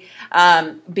avoid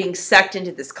being sucked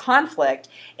into this conflict.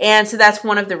 And so that's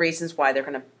one of the reasons why they're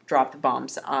going to drop the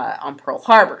bombs on Pearl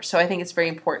Harbor. So I think it's very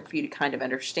important for you to kind of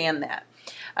understand that.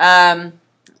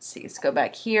 Let's see. Let's go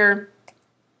back here.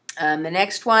 The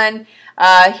next one,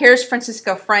 here's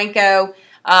Francisco Franco.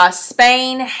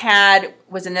 Spain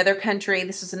was another country.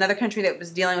 This was another country that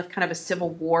was dealing with kind of a civil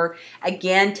war.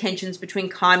 Again, tensions between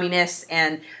communists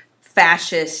and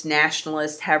fascist,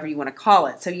 nationalist, however you want to call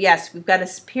it. So yes, we've got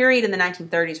this period in the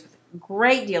 1930s with a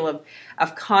great deal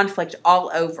of conflict all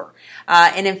over.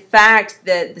 And in fact,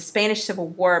 the Spanish Civil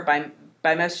War by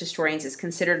most historians is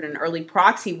considered an early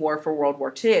proxy war for World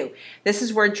War II. This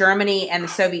is where Germany and the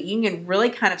Soviet Union really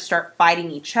kind of start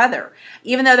fighting each other,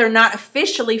 even though they're not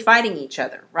officially fighting each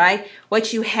other, right?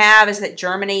 What you have is that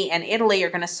Germany and Italy are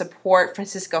going to support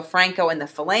Francisco Franco and the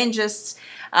Phalangists,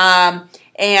 and,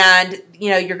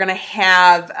 you're going to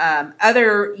have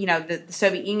other, the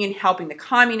Soviet Union helping the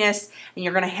communists, and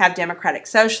you're going to have democratic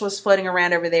socialists floating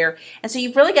around over there. And so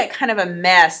you've really got kind of a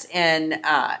mess in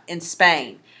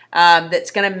Spain.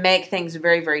 That's going to make things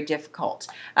very, very difficult.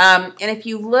 And if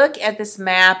you look at this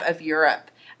map of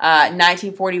Europe,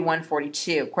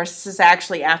 1941-42, of course, this is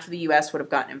actually after the U.S. would have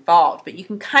gotten involved, but you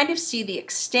can kind of see the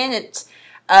extent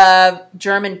of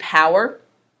German power.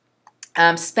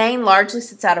 Spain largely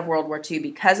sits out of World War II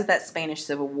because of that Spanish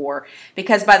Civil War,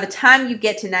 because by the time you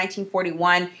get to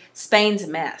 1941, Spain's a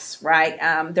mess, right?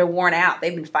 They're worn out.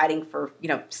 They've been fighting for,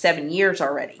 7 years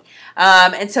already.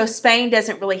 And so Spain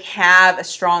doesn't really have a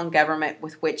strong government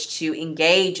with which to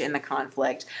engage in the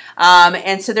conflict.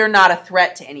 And so they're not a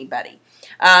threat to anybody.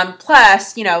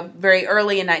 Plus, very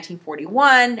early in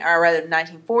 1941, or rather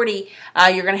 1940,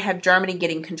 you're going to have Germany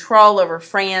getting control over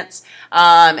France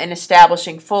and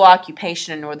establishing full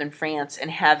occupation in northern France and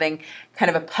having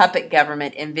kind of a puppet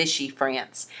government in Vichy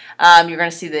France. You're going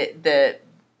to see the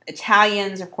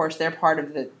Italians, of course, they're part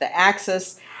of the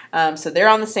Axis, so they're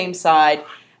on the same side.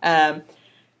 And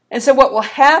so what will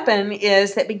happen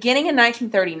is that beginning in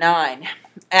 1939,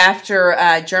 after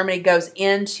Germany goes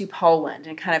into Poland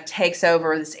and kind of takes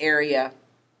over this area,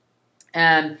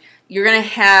 you're going to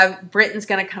have, Britain's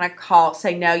going to kind of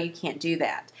say, no, you can't do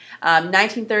that.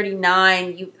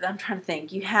 1939, I'm trying to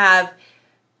think, you have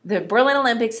the Berlin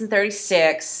Olympics in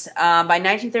 36. By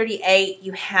 1938,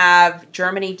 you have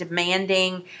Germany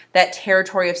demanding that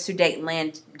territory of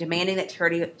Sudetenland, demanding that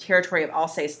territory of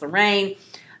Alsace-Lorraine.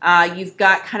 You've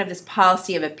got kind of this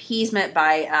policy of appeasement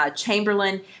by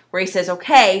Chamberlain, where he says,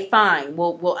 okay, fine,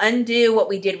 we'll undo what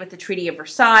we did with the Treaty of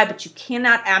Versailles, but you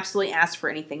cannot absolutely ask for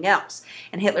anything else.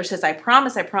 And Hitler says, I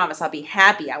promise, I'll be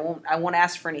happy. I won't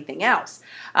ask for anything else.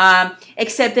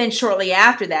 Except then shortly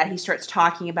after that, he starts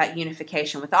talking about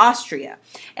unification with Austria.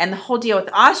 And the whole deal with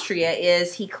Austria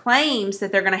is he claims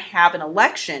that they're going to have an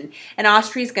election, and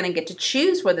Austria is going to get to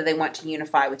choose whether they want to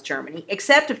unify with Germany.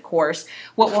 Except, of course,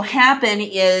 what will happen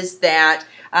is that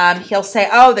he'll say,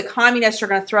 oh, the communists are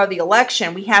going to throw the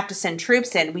election. We have to send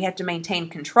troops in. We have to maintain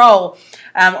control,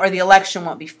 or the election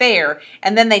won't be fair.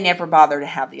 And then they never bother to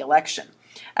have the election.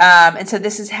 And so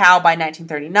this is how, by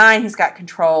 1939, he's got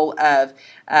control of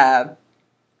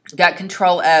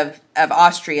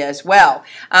Austria as well.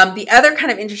 The other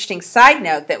kind of interesting side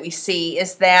note that we see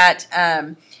is that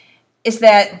in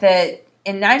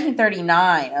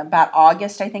 1939, about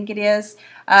August, I think it is,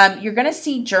 you're going to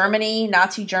see Germany,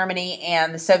 Nazi Germany,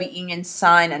 and the Soviet Union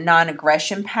sign a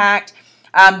non-aggression pact.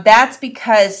 That's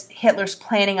because Hitler's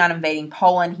planning on invading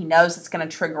Poland. He knows it's going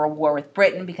to trigger a war with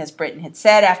Britain because Britain had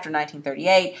said after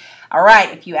 1938, all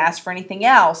right, if you ask for anything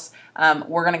else,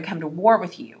 we're going to come to war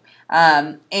with you.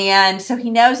 And so he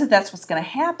knows that that's what's going to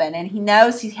happen, and he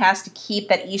knows he has to keep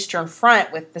that Eastern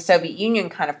Front with the Soviet Union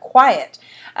kind of quiet.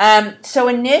 So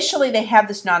initially they have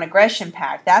this non-aggression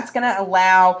pact. That's going to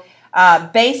allow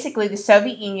basically the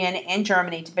Soviet Union and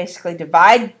Germany to basically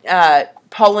divide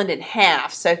Poland in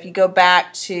half. So if you go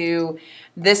back to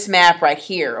this map right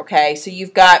here, okay, so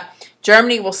you've got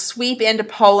Germany will sweep into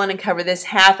Poland and cover this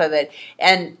half of it,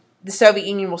 and the Soviet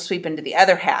Union will sweep into the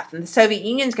other half. And the Soviet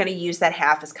Union is going to use that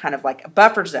half as kind of like a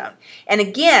buffer zone. And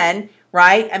again,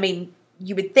 right, I mean,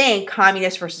 you would think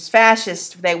communist versus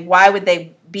fascist, why would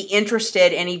they be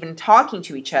interested in even talking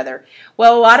to each other?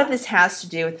 Well, a lot of this has to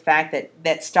do with the fact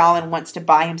that Stalin wants to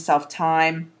buy himself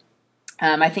time.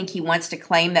 I think he wants to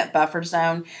claim that buffer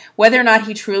zone. Whether or not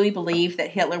he truly believed that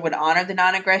Hitler would honor the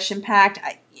non-aggression pact,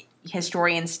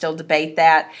 historians still debate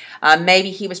that.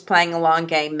 Maybe he was playing a long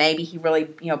game. Maybe he really,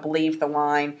 believed the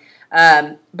line.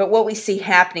 But what we see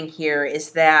happening here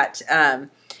is that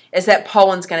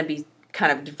Poland's going to be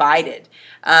kind of divided.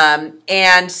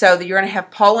 And so you're going to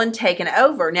have Poland taken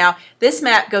over. Now, this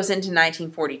map goes into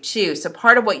 1942, so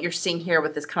part of what you're seeing here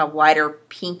with this kind of lighter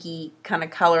pinky kind of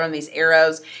color on these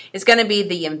arrows is going to be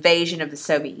the invasion of the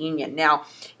Soviet Union. Now,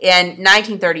 in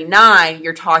 1939,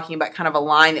 you're talking about kind of a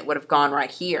line that would have gone right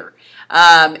here.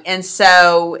 And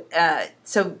so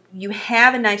you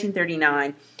have in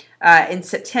 1939, in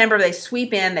September, they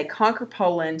sweep in, they conquer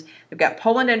Poland, they've got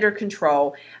Poland under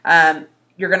control.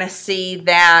 You're going to see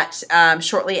that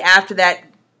shortly after that,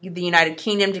 the United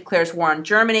Kingdom declares war on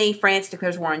Germany. France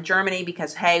declares war on Germany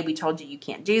because, hey, we told you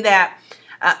can't do that.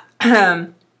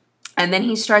 And then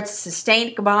he starts a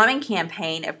sustained bombing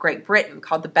campaign of Great Britain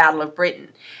called the Battle of Britain.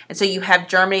 And so you have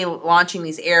Germany launching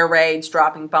these air raids,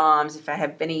 dropping bombs. If I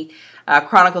have any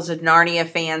Chronicles of Narnia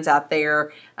fans out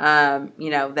there, you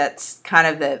know, that's kind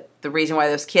of the reason why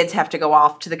those kids have to go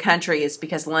off to the country is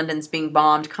because London's being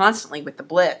bombed constantly with the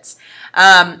Blitz.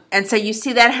 And so you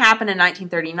see that happen in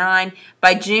 1939.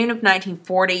 By June of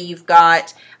 1940, you've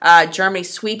got Germany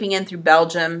sweeping in through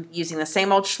Belgium using the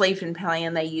same old Schlieffen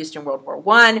plan they used in World War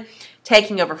I,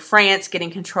 taking over France, getting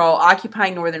control,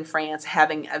 occupying northern France,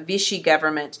 having a Vichy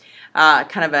government,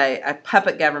 kind of a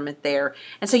puppet government there.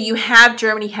 And so you have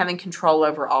Germany having control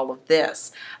over all of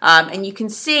this. And you can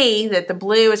see that the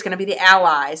blue is going to be the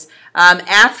Allies.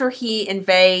 After he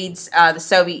invades the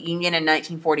Soviet Union in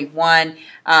 1941,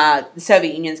 the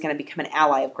Soviet Union is going to become an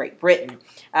ally of Great Britain.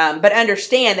 But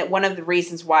understand that one of the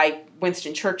reasons why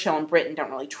Winston Churchill and Britain don't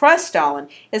really trust Stalin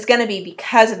is going to be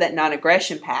because of that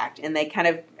non-aggression pact, and they kind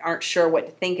of aren't sure what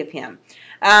to think of him.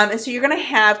 And so you're going to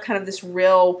have kind of this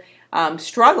real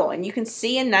struggle, and you can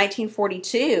see in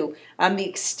 1942 the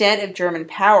extent of German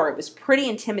power. It was pretty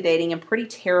intimidating and pretty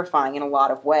terrifying in a lot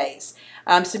of ways.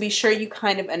 So be sure you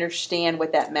kind of understand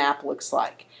what that map looks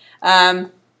like.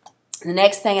 The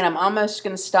next thing, and I'm almost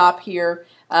going to stop here.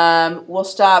 We'll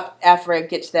stop after I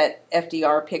get to that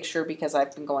FDR picture because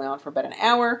I've been going on for about an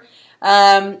hour.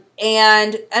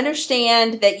 And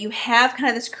understand that you have kind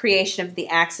of this creation of the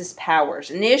Axis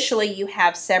powers. Initially, you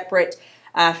have separate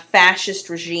fascist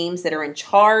regimes that are in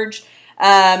charge.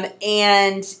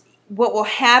 And what will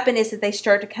happen is that they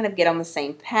start to kind of get on the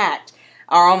same pact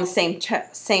or on the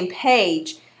same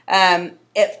page.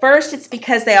 At first, it's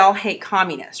because they all hate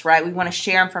communists, right? We want to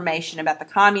share information about the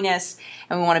communists,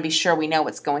 and we want to be sure we know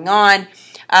what's going on.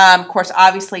 Of course,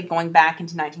 obviously, going back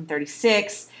into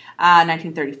 1936,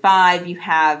 1935, you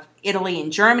have Italy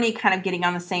and Germany kind of getting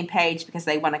on the same page because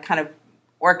they want to kind of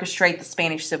orchestrate the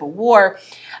Spanish Civil War.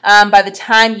 By the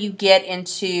time you get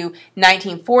into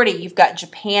 1940, you've got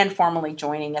Japan formally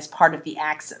joining as part of the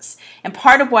Axis. And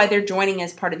part of why they're joining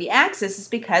as part of the Axis is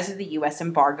because of the U.S.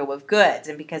 embargo of goods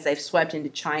and because they've swept into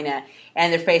China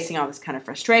and they're facing all this kind of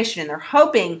frustration. And they're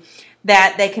hoping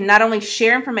that they can not only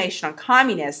share information on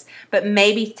communists, but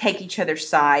maybe take each other's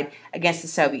side against the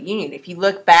Soviet Union. If you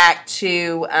look back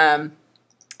to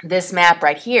this map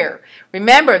right here,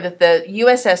 remember that the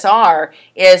USSR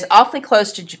is awfully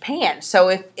close to Japan. So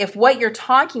if what you're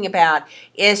talking about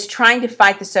is trying to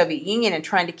fight the Soviet Union and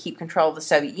trying to keep control of the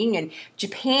Soviet Union,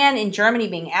 Japan and Germany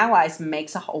being allies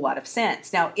makes a whole lot of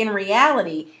sense. Now, in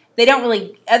reality, they don't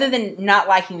really, other than not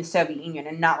liking the Soviet Union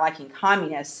and not liking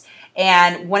communists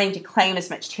and wanting to claim as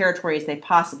much territory as they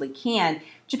possibly can,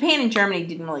 Japan and Germany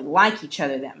didn't really like each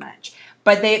other that much.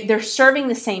 But they're serving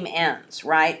the same ends,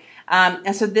 right?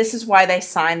 And so this is why they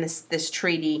signed this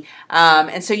treaty.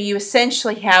 And so you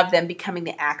essentially have them becoming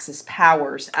the Axis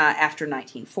powers after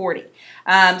 1940.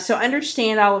 So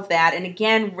understand all of that. And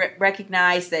again,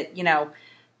 recognize that, you know,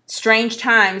 strange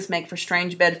times make for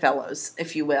strange bedfellows,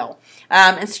 if you will.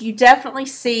 And so you definitely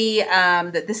see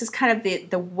that this is kind of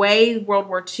the way World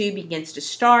War II begins to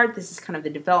start. This is kind of the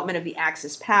development of the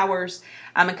Axis powers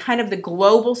and kind of the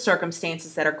global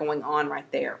circumstances that are going on right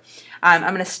there. I'm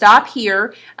going to stop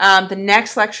here. The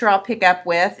next lecture I'll pick up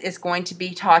with is going to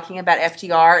be talking about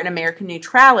FDR and American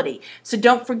neutrality. So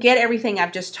don't forget everything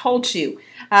I've just told you.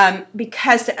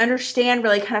 Because to understand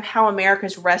really kind of how America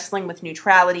is wrestling with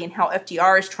neutrality and how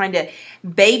FDR is trying to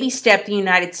baby step the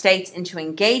United States into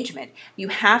engagement, you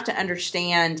have to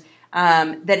understand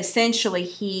that essentially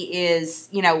he is,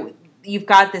 you know, you've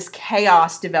got this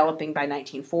chaos developing by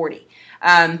 1940.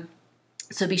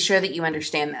 So be sure that you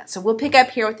understand that. So we'll pick up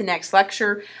here with the next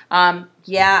lecture.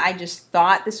 Yeah, I just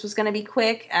thought this was going to be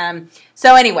quick.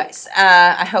 So anyways,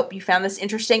 I hope you found this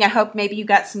interesting. I hope maybe you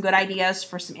got some good ideas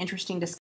for some interesting discussion.